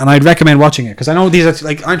 And I'd recommend watching it because I know these are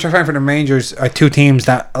like Eintracht Frankfurt and Rangers are two teams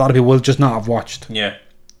that a lot of people will just not have watched. Yeah.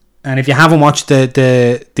 And if you haven't watched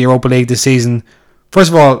the Europa League this season,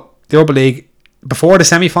 first of all, the Europa League before the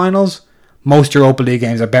semi-finals, most Europa League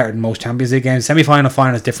games are better than most Champions League games. Semi-final,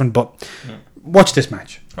 final is different, but watch this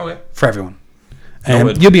match. Okay. For everyone.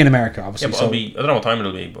 You'll be in America, obviously. Yeah, but I don't know what time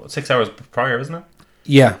it'll be, but 6 hours prior, isn't it?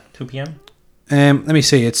 Yeah. 2 p.m. Let me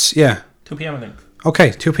see. It's 2 p.m. I think.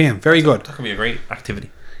 Okay, 2 p.m. Very good. That could be a great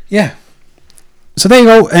activity. Yeah. So there you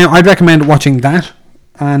go. I'd recommend watching that,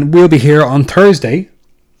 and we'll be here on Thursday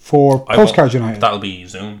for Postcards United. That'll be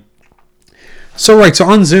Zoom. So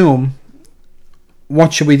on Zoom,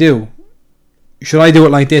 what should we do? Should I do it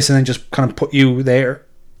like this and then just kind of put you there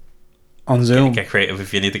on Zoom? Get creative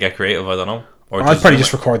if you need to get creative. I don't know. Or I'd probably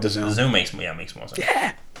just record the Zoom. The Zoom makes more sense.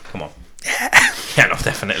 Yeah. Come on. Yeah. Yeah, no,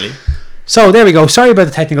 definitely. So there we go. Sorry about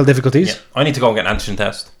the technical difficulties. Yeah. I need to go and get an antigen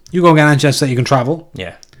test. You go and get an antigen test so that you can travel.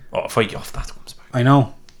 Yeah. Oh, if I get off, that comes back. I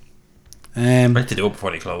know. I like to do it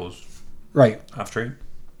before they close. Right. Half 3.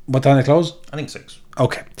 What time they close? I think 6.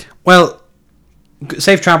 Okay. Well,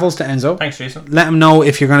 safe travels to Enzo. Thanks, Jason. Let him know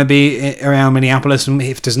if you're going to be around Minneapolis, and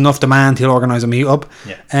if there's enough demand, he'll organise a meet up.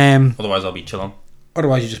 Yeah. Otherwise, I'll be chilling.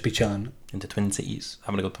 Otherwise, you just be chilling into Twin Cities,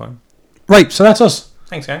 having a good time. Right. So that's us.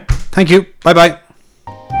 Thanks, guy. Thank you. Bye bye.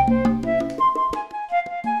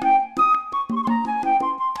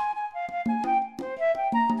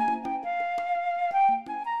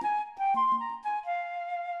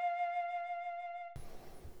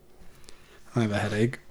 I have a headache.